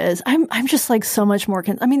guess it is. I'm just like so much more.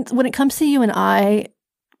 I mean, when it comes to you and I,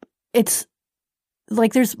 it's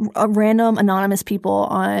like there's a random anonymous people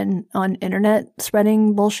on internet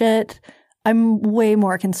spreading bullshit. I'm way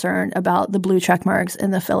more concerned about the blue check marks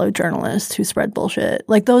and the fellow journalists who spread bullshit.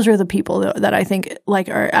 Like those are the people that I think like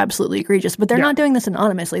are absolutely egregious, but they're not doing this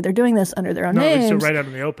anonymously. They're doing this under their own names. They're right out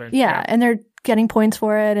in the open. Yeah, and they're getting points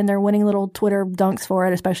for it and they're winning little Twitter dunks for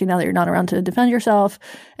it, especially now that you're not around to defend yourself.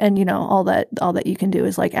 And you know, all that you can do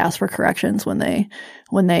is like ask for corrections when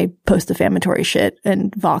they post defamatory shit in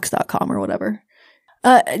Vox.com or whatever.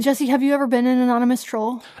 Jesse, have you ever been an anonymous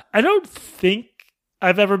troll? I don't think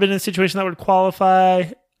I've ever been in a situation that would qualify.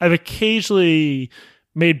 I've occasionally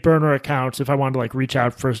made burner accounts if I wanted to like reach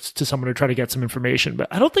out first to someone to try to get some information, but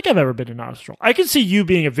I don't think I've ever been an anonymous troll. I can see you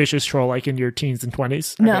being a vicious troll like in your teens and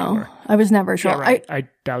 20s. No, I was never a troll. Yeah, right. I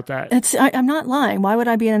doubt that. I'm not lying. Why would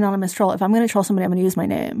I be an anonymous troll? If I'm going to troll somebody, I'm going to use my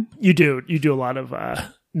name. You do a lot of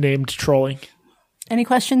named trolling. Any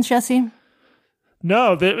questions, Jesse?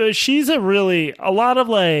 No, she's a lot of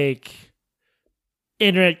like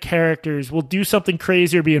internet characters will do something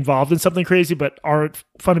crazy or be involved in something crazy, but aren't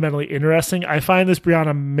fundamentally interesting. I find this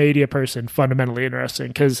Brianna MADIA person fundamentally interesting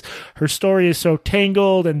because her story is so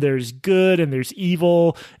tangled, and there's good and there's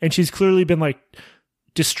evil, and she's clearly been like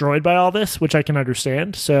destroyed by all this, which I can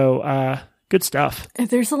understand. So, good stuff. If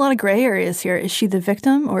there's a lot of gray areas here, is she the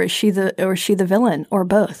victim or is she the villain or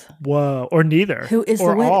both? Whoa, or neither. Who is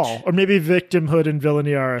or the witch? All, or maybe victimhood and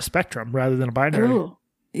villainy are a spectrum rather than a binary. Ooh.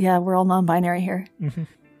 Yeah, we're all non-binary here. Mm-hmm.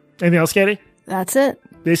 Anything else, Katie? That's it.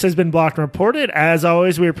 This has been Blocked and Reported. As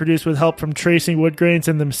always, we are produced with help from Tracy Woodgrains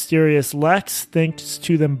and the mysterious Lex. Thanks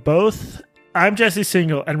to them both. I'm Jesse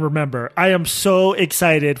Singal, and remember, I am so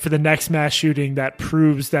excited for the next mass shooting that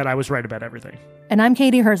proves that I was right about everything. And I'm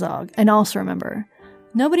Katie Herzog, and also remember,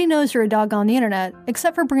 nobody knows you're a dog on the internet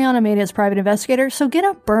except for Brianna Madia's private investigator, so get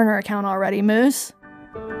a burner account already, Moose.